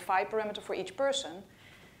estimated phi parameter for each person.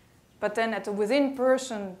 But then at the within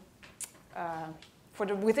person, for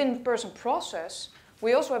the within person process,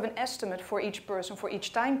 we also have an estimate for each person for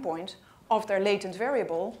each time point of their latent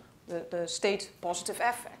variable, the state positive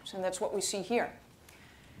affect. And that's what we see here.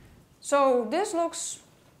 So this looks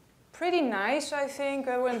pretty nice, I think,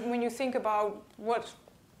 when you think about what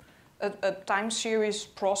a time series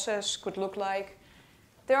process could look like.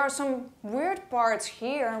 there are some weird parts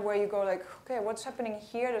here where you go like, okay, what's happening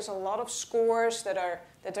here? There's a lot of scores that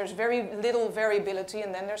there's very little variability,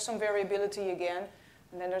 and then there's some variability again,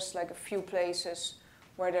 and then there's like a few places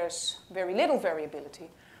where there's very little variability.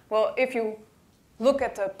 Well, if you look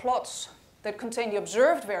at the plots that contain the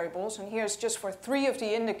observed variables, and here's just for 3 of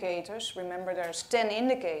the indicators, remember there's 10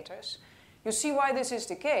 indicators, you see why this is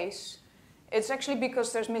the case. It's actually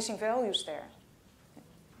because there's missing values there.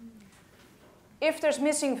 If there's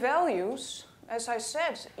missing values, as I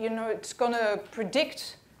said, it's going to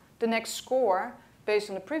predict the next score based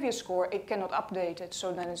on the previous score. It cannot update it,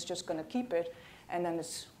 so then it's just going to keep it, and then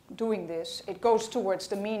it's doing this. It goes towards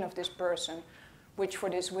the mean of this person, which for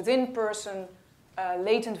this within person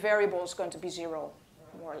latent variable is going to be 0,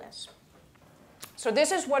 more or less. So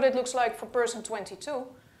this is what it looks like for person 22.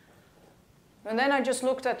 And then I just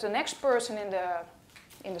looked at the next person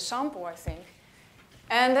in the sample, I think.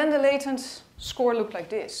 And then the latent score looked like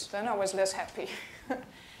this. Then I was less happy.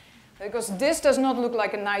 Because this does not look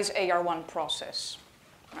like a nice AR1 process,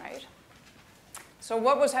 right? So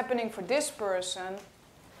what was happening for this person?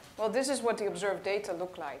 Well, this is what the observed data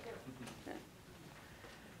look like.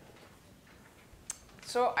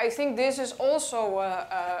 So I think this is also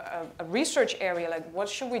a research area, like what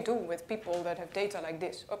should we do with people that have data like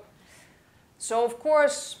this? Oh. So of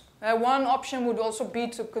course, one option would also be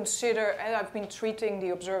to consider, and I've been treating the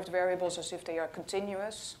observed variables as if they are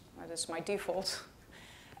continuous. That's my default.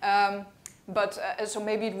 So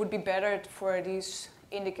maybe it would be better for these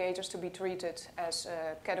indicators to be treated as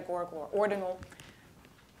categorical or ordinal.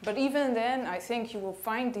 But even then, I think you will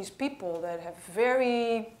find these people that have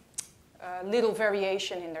very little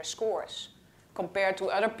variation in their scores compared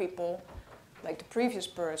to other people, like the previous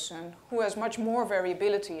person, who has much more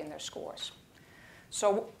variability in their scores.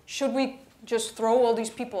 So should we just throw all these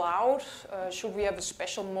people out? Should we have a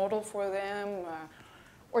special model for them?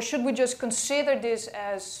 Or should we just consider this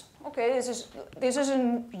as, okay, this is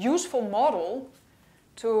a useful model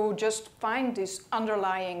to just find these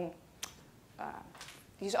underlying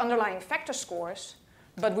factor scores,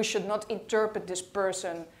 but we should not interpret this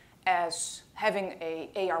person as having a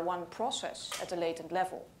AR1 process at a latent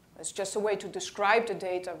level. It's just a way to describe the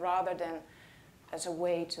data rather than as a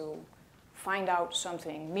way to find out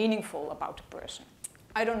something meaningful about the person.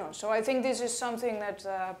 I don't know. So I think this is something that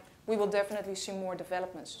we will definitely see more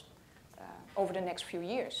developments over the next few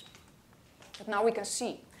years. But now we can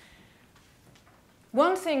see.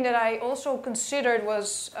 One thing that I also considered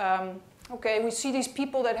was, okay, we see these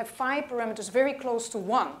people that have phi parameters very close to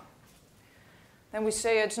 1. Then we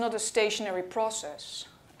say it's not a stationary process.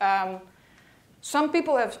 Some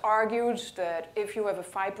people have argued that if you have a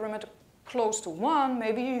phi parameter close to 1,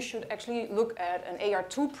 maybe you should actually look at an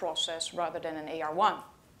AR2 process rather than an AR1.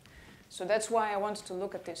 So that's why I wanted to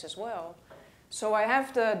look at this as well. So I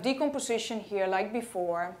have the decomposition here like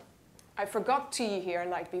before. I forgot T here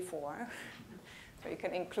like before. So you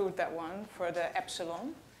can include that one for the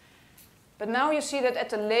epsilon. But now you see that at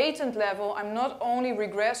the latent level, I'm not only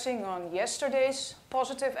regressing on yesterday's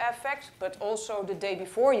positive affect, but also the day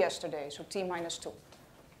before yesterday, so T minus 2.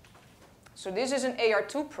 So this is an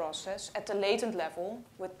AR2 process at the latent level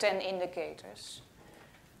with 10 indicators.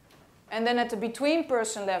 And then at the between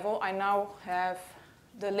person level, I now have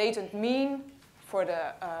the latent mean for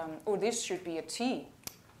the, this should be a T.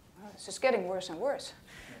 Oh, this is getting worse and worse.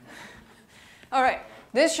 All right,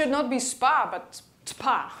 this should not be SPA, but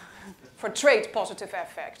TPA for trait positive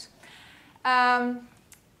affect. And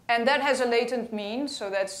that has a latent mean, so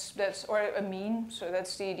that's or a mean, so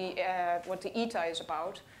that's what the eta is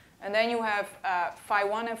about. And then you have phi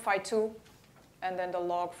 1 and phi 2, and then the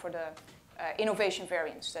log for the innovation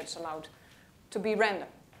variance that's allowed to be random.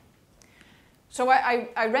 So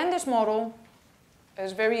I ran this model.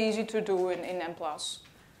 It's very easy to do in Mplus.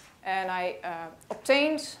 And I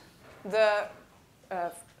obtained the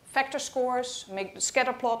factor scores, make the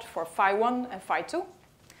scatter plot for phi 1 and phi 2,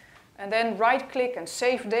 and then right-click and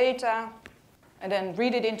save data, and then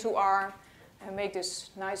read it into R, and make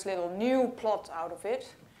this nice little new plot out of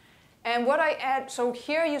it. And what I add, so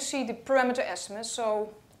here you see the parameter estimates.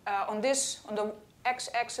 So on the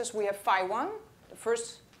x-axis we have phi 1, the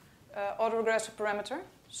first autoregressive parameter.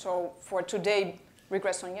 So for today,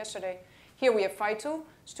 regressed on yesterday. Here we have phi 2,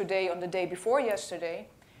 it's today on the day before yesterday.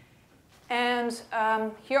 And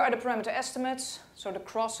here are the parameter estimates. So the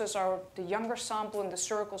crosses are the younger sample and the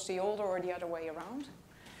circles the older, or the other way around.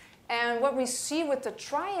 And what we see with the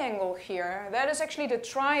triangle here, that is actually the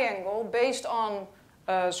triangle based on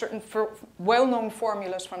certain well-known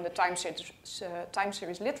formulas from the time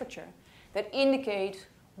series literature that indicate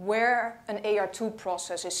where an AR2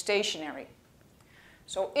 process is stationary.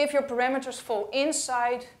 So if your parameters fall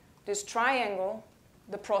inside this triangle,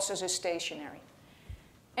 the process is stationary.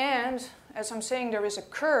 And as I'm saying, there is a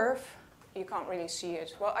curve. You can't really see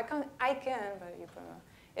it. Well, I can, but you can.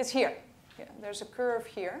 It's here. Yeah, there's a curve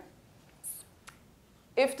here.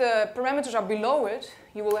 If the parameters are below it,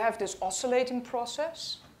 you will have this oscillating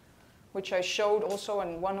process, which I showed also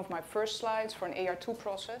in one of my first slides for an AR2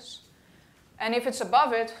 process. And if it's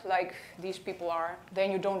above it, like these people are,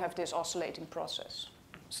 then you don't have this oscillating process.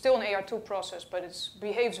 Still an AR2 process, but it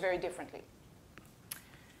behaves very differently.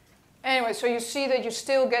 Anyway, so you see that you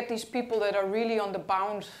still get these people that are really on the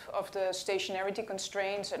bound of the stationarity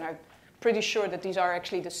constraints, and I'm pretty sure that these are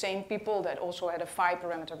actually the same people that also had a phi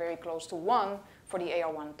parameter very close to 1 for the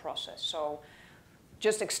AR1 process. So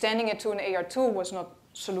just extending it to an AR2 was not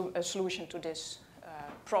a solution to this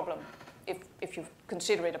problem, if you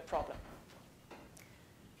consider it a problem.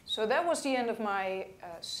 So that was the end of my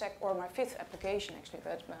my fifth application, actually,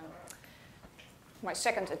 but my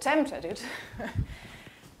second attempt at it.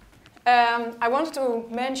 I wanted to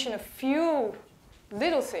mention a few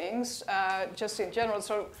little things, just in general.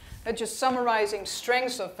 So just summarizing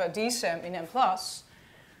strengths of DSEM in Mplus.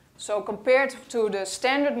 So compared to the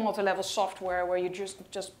standard multi-level software where you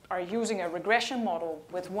just are using a regression model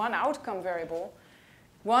with one outcome variable,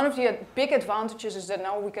 one of the big advantages is that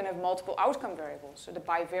now we can have multiple outcome variables, so the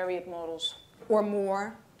bivariate models or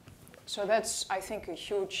more. So that's, I think, a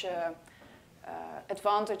huge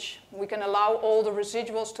advantage. We can allow all the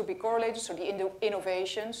residuals to be correlated, so the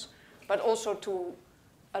innovations, but also to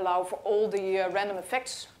allow for all the random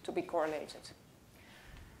effects to be correlated.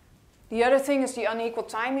 The other thing is the unequal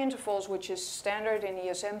time intervals, which is standard in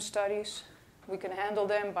DSEM studies. We can handle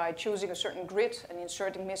them by choosing a certain grid and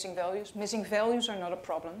inserting missing values. Missing values are not a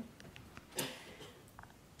problem.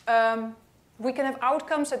 We can have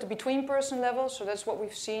outcomes at the between-person level, so that's what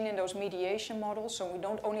we've seen in those mediation models. So we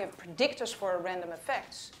don't only have predictors for our random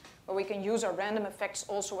effects, but we can use our random effects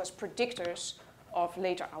also as predictors of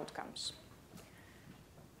later outcomes.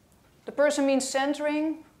 The person mean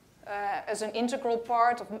centering as an integral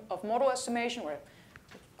part of model estimation, or we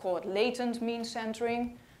call it latent mean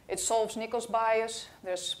centering. It solves Nichols bias.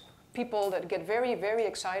 There's people that get very, very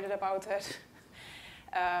excited about that.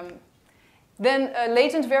 Then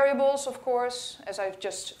latent variables, of course, as I've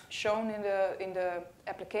just shown in the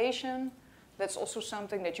application. That's also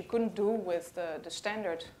something that you couldn't do with the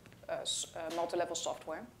standard multi-level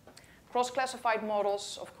software. Cross-classified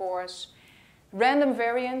models, of course. Random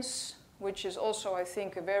variance, which is also, I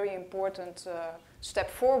think, a very important step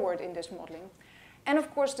forward in this modeling. And,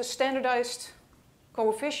 of course, the standardized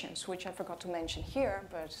coefficients, which I forgot to mention here,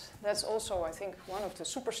 but that's also, I think, one of the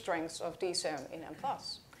super strengths of DSEM in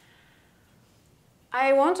Mplus.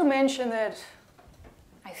 I want to mention that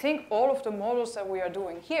I think all of the models that we are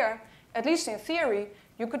doing here, at least in theory,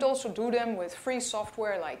 you could also do them with free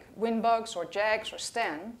software like Winbugs or JAX or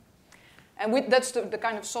Stan. And that's the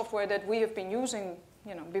kind of software that we have been using,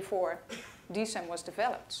 before DSEM was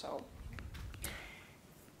developed. So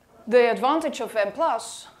the advantage of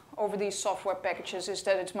Mplus over these software packages is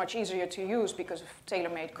that it's much easier to use because of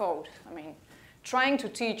tailor-made code. I mean, trying to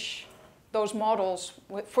teach those models,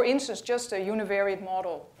 for instance, just a univariate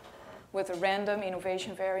model with a random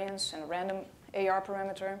innovation variance and a random AR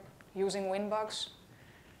parameter using Winbugs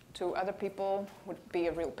to other people would be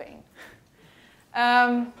a real pain.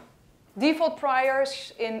 Default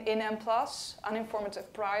priors in Mplus, uninformative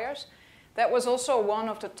priors, that was also one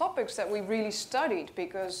of the topics that we really studied,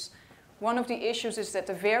 because one of the issues is that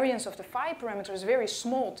the variance of the phi parameter is very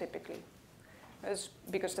small typically. That's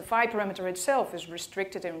because the phi parameter itself is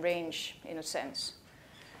restricted in range in a sense.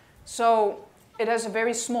 So it has a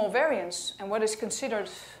very small variance, and what is considered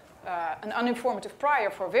an uninformative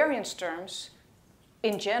prior for variance terms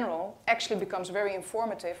in general actually becomes very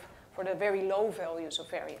informative for the very low values of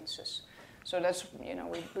variances. So that's,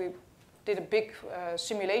 we did a big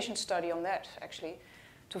simulation study on that actually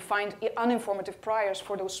to find uninformative priors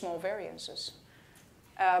for those small variances.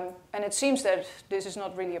 And it seems that this is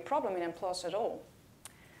not really a problem in Mplus at all.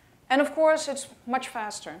 And of course, it's much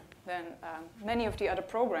faster than many of the other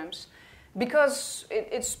programs because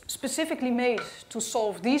it's specifically made to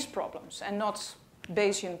solve these problems and not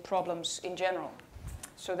Bayesian problems in general.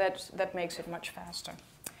 So that makes it much faster.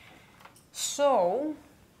 So,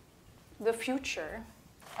 the future,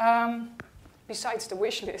 besides the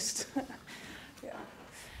wish list.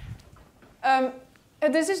 Yeah.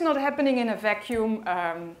 This is not happening in a vacuum.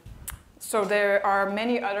 So there are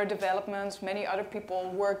many other developments, many other people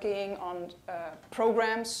working on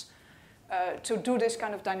programs to do this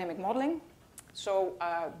kind of dynamic modeling. So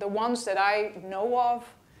the ones that I know of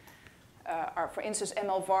are, for instance,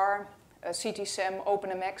 MLVAR, CTSEM,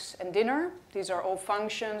 OpenMX, and Dinner. These are all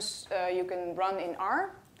functions you can run in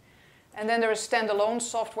R. And then there is standalone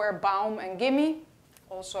software, Baum and Gimme,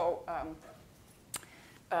 also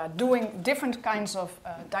doing different kinds of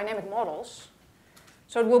dynamic models.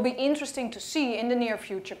 So it will be interesting to see in the near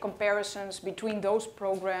future comparisons between those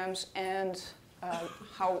programs and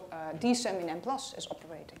how DSEM in Mplus is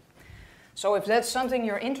operating. So if that's something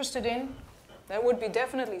you're interested in, that would be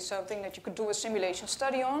definitely something that you could do a simulation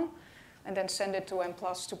study on and then send it to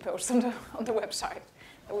Mplus to post on the website.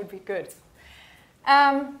 That would be good.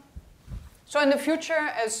 So in the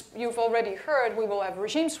future, as you've already heard, we will have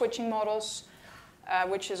regime switching models,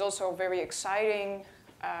 which is also very exciting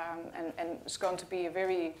and it's going to be a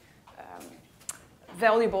very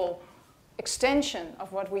valuable extension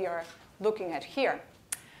of what we are looking at here.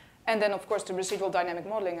 And then, of course, the residual dynamic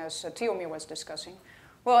modeling, as Tiomir was discussing.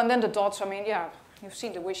 Well, and then the dots, I mean, yeah, you've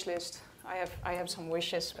seen the wish list. I have some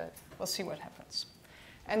wishes, but we'll see what happens.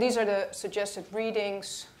 And these are the suggested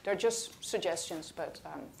readings. They're just suggestions, but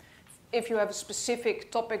if you have a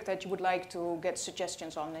specific topic that you would like to get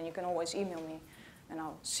suggestions on, then you can always email me, and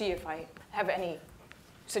I'll see if I have any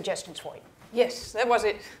suggestions for you. Yes, that was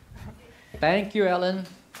it. Thank you, Ellen.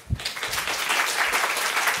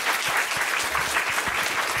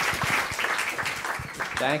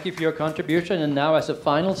 Thank you for your contribution. And now, as a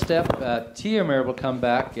final step, Tiomir will come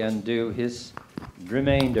back and do his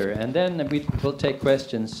remainder. And then we will take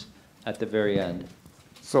questions at the very end.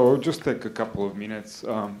 So it'll just take a couple of minutes,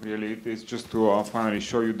 really. It's just to finally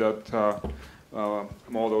show you that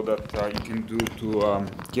model that you can do to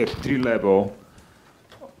get 3-level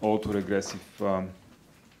autoregressive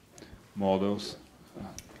models.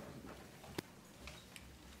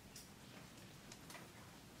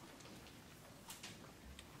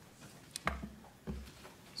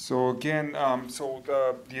 So again,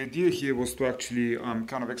 the idea here was to actually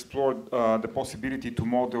kind of explore the possibility to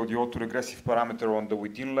model the autoregressive parameter on the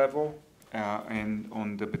within level and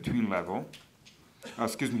on the between level.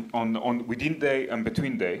 Excuse me, on within day and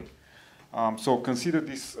between day. So consider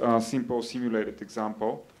this simple simulated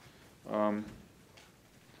example. Oh, you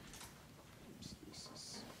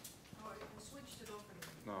switched it over.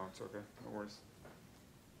 No, it's okay, no worries.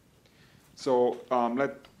 So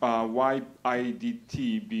let y I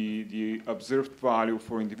dt be the observed value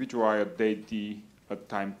for individual I at day t at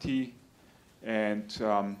time t. And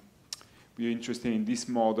we're interested in this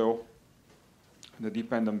model. The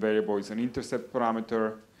dependent variable is an intercept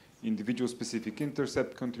parameter, individual specific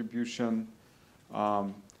intercept contribution,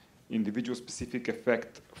 individual specific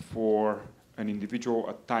effect for an individual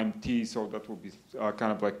at time t. So that will be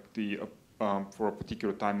kind of like the for a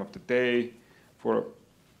particular time of the day, for a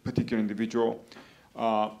particular individual.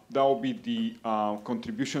 That will be the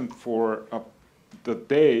contribution for the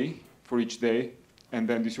day, for each day, and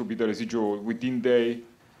then this will be the residual within day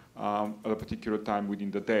at a particular time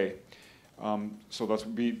within the day. So that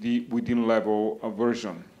will be the within level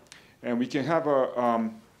version. And we can have a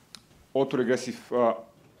autoregressive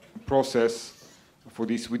process for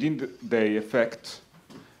this within the day effect,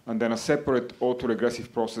 and then a separate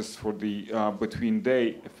autoregressive process for the between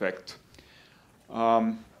day effect.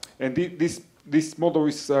 And this model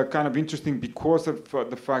is kind of interesting because of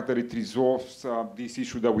the fact that it resolves this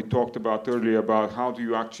issue that we talked about earlier about how do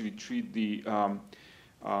you actually treat the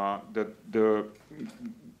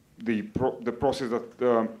process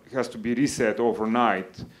that has to be reset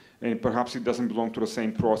overnight, and perhaps it doesn't belong to the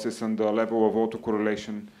same process, and the level of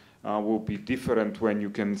autocorrelation will be different when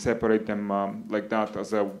you can separate them like that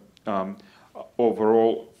as a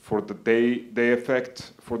overall for the day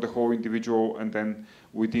effect for the whole individual, and then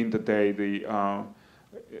within the day the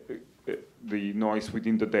noise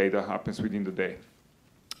within the day that happens within the day.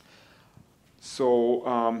 So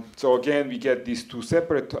so again we get these two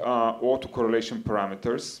separate autocorrelation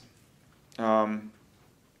parameters. And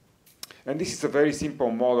this is a very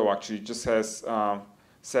simple model actually. It just has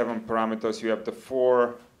 7 parameters. You have the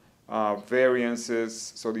 4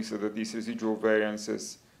 variances. So these are these residual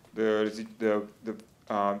variances.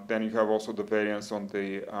 Then you have also the variance on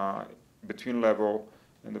the between level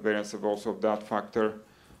and the variance of also of that factor.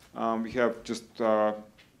 We have just 2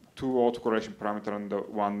 autocorrelation parameters and the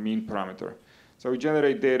 1 mean parameter. So we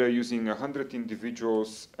generate data using 100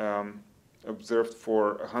 individuals observed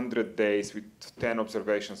for 100 days with 10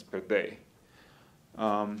 observations per day.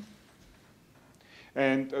 And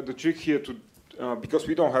the trick here to, because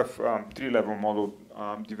we don't have 3-level model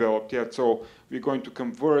developed yet, so we're going to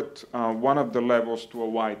convert one of the levels to a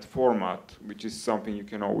wide format, which is something you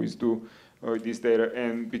can always do with this data.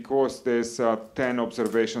 And because there's 10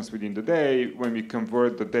 observations within the day, when we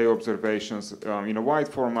convert the day observations in a wide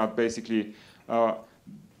format, basically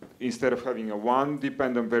instead of having a one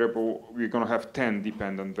dependent variable, we're going to have 10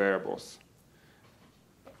 dependent variables.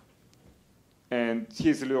 And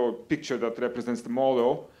here's a little picture that represents the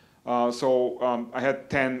model. I had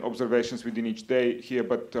 10 observations within each day here,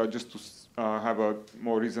 but just to have a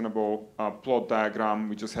more reasonable plot diagram,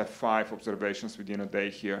 we just have 5 observations within a day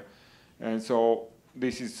here. And so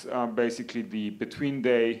this is basically the between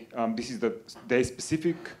day. This is the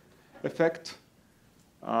day-specific effect.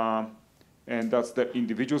 And that's the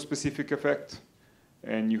individual-specific effect.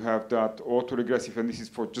 And you have that autoregressive, and this is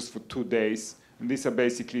just for 2 days. And these are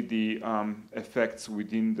basically the effects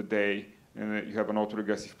within the day. And you have an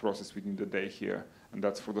autoregressive process within the day here. And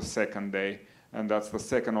that's for the second day. And that's the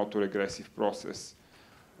second autoregressive process.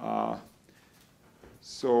 And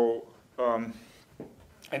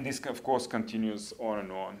this, of course, continues on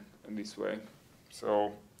and on in this way.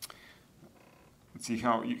 So let's see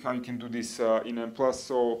how you can do this in Mplus.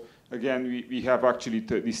 So again, we have actually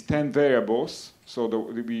these 10 variables. So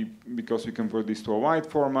because we convert this to a wide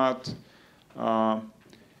format.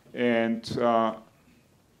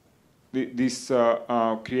 This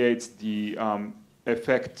creates the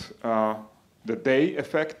effect, the day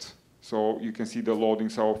effect. So you can see the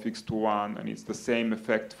loadings are all fixed to 1, and it's the same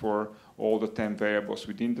effect for all the 10 variables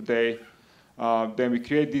within the day. Then we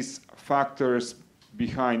create these factors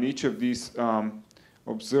behind each of these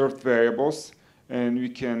observed variables, and we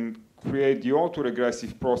can create the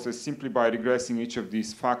autoregressive process simply by regressing each of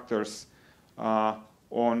these factors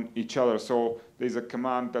on each other. So there's a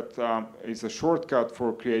command that is a shortcut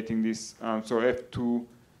for creating this. So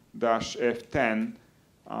F2-F10,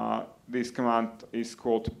 this command is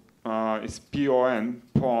called is PON,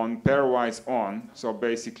 pairwise on. So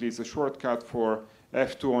basically it's a shortcut for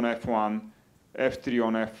F2 on F1, F3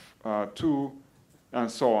 on F2,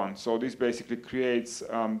 and so on. So this basically creates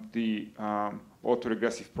the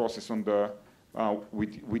autoregressive process on the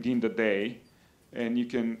within the day. And you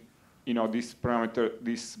can, this parameter,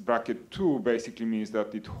 this bracket 2 basically means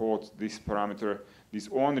that it holds this parameter, this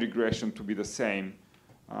on regression to be the same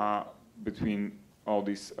between all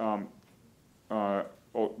these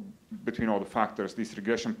between all the factors. This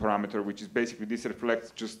regression parameter, which is basically, this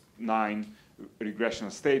reflects just 9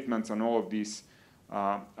 regression statements, and all of these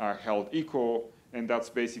are held equal, and that's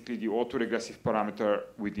basically the autoregressive parameter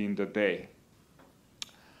within the day.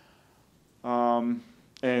 And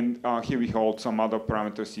here we hold some other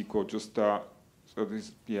parameters equal, just so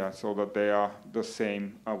that they are the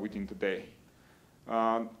same within the day.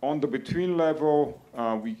 On the between level,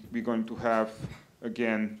 we're going to have,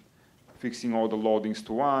 again, fixing all the loadings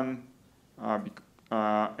to 1,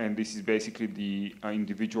 and this is basically the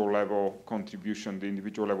individual level contribution, the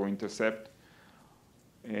individual level intercept,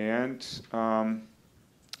 and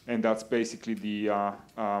that's basically the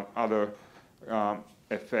other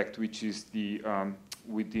effect, which is the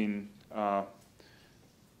within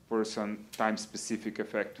person time-specific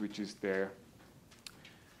effect, which is there.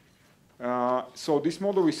 So this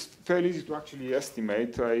model is fairly easy to actually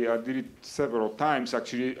estimate. I did it several times,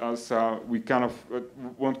 actually, as we kind of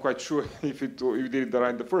weren't quite sure if we did it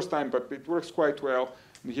right the first time, but it works quite well.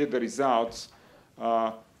 And here are the results.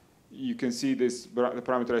 You can see the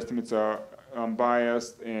parameter estimates are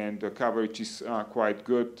unbiased, and the coverage is quite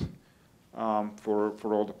good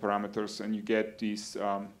for all the parameters. And you get this,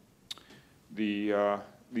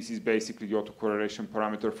 this is basically the autocorrelation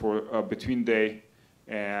parameter for between day,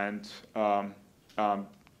 and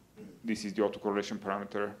this is the autocorrelation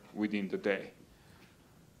parameter within the day.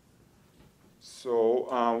 So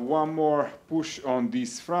one more push on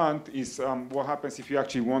this front is what happens if you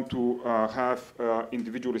actually want to have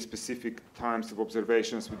individually specific times of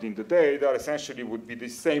observations within the day. That essentially would be the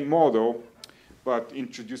same model, but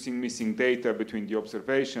introducing missing data between the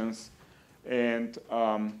observations. And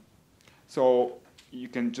so you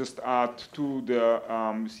can just add to the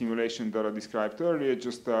simulation that I described earlier,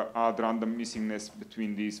 just add random missingness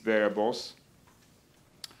between these variables.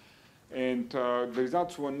 And the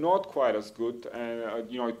results were not quite as good. And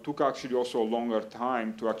it took actually also a longer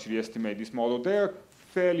time to actually estimate this model. They're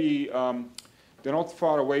fairly, they're not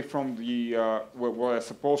far away from the where they're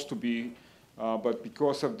supposed to be, but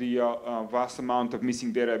because of the vast amount of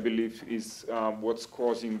missing data, I believe, is what's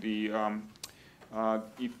causing the,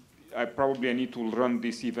 I probably need to run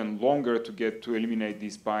this even longer to eliminate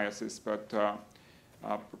these biases, but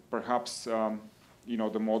perhaps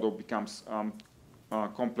the model becomes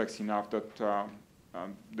complex enough that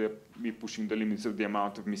we're pushing the limits of the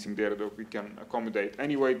amount of missing data that we can accommodate.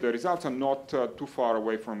 Anyway, the results are not too far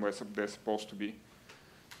away from where they're supposed to be.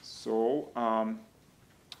 So,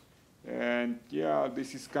 and yeah,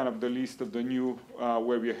 this is kind of the list of the new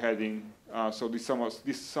where we're heading. So some of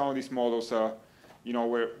these models are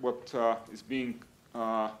what is being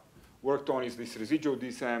worked on is this residual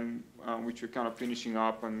DSEM, which we're kind of finishing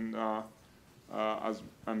up, and as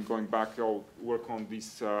I'm going back, I'll work on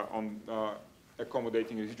this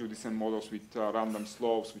accommodating residual DSEM models with random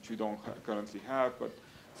slopes, which we don't currently have. But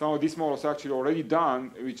some of these models are actually already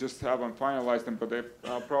done. We just haven't finalized them, but they're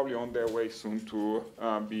probably on their way soon to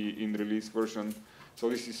be in release version. So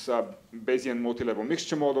this is Bayesian multi-level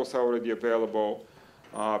mixture models are already available.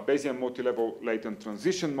 Bayesian multi-level latent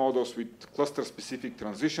transition models with cluster-specific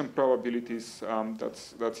transition probabilities.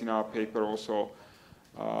 That's in our paper also.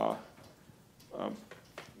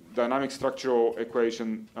 Dynamic structural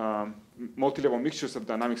equation, multi-level mixtures of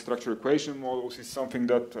dynamic structural equation models is something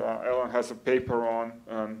that Ellen has a paper on.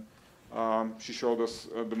 She showed us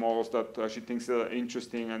the models that she thinks are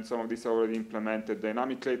interesting, and some of these are already implemented.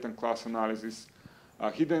 Dynamic latent class analysis,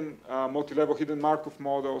 multi-level hidden Markov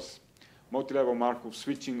models, multi-level Markov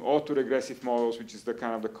switching autoregressive models, which is the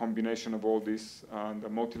kind of the combination of all these, the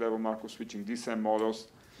multi-level Markov switching DSEM models.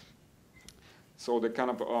 So the kind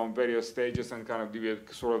of various stages and kind of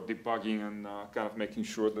sort of debugging and kind of making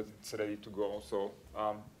sure that it's ready to go. So,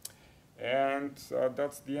 and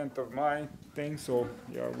that's the end of my thing. So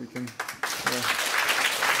yeah, we can.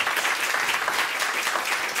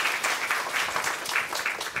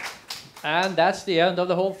 And that's the end of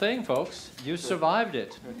the whole thing, folks. You survived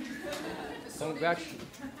it.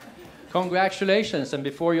 Congratulations. And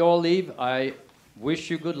before you all leave, I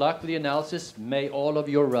wish you good luck with the analysis. May all of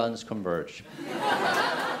your runs converge.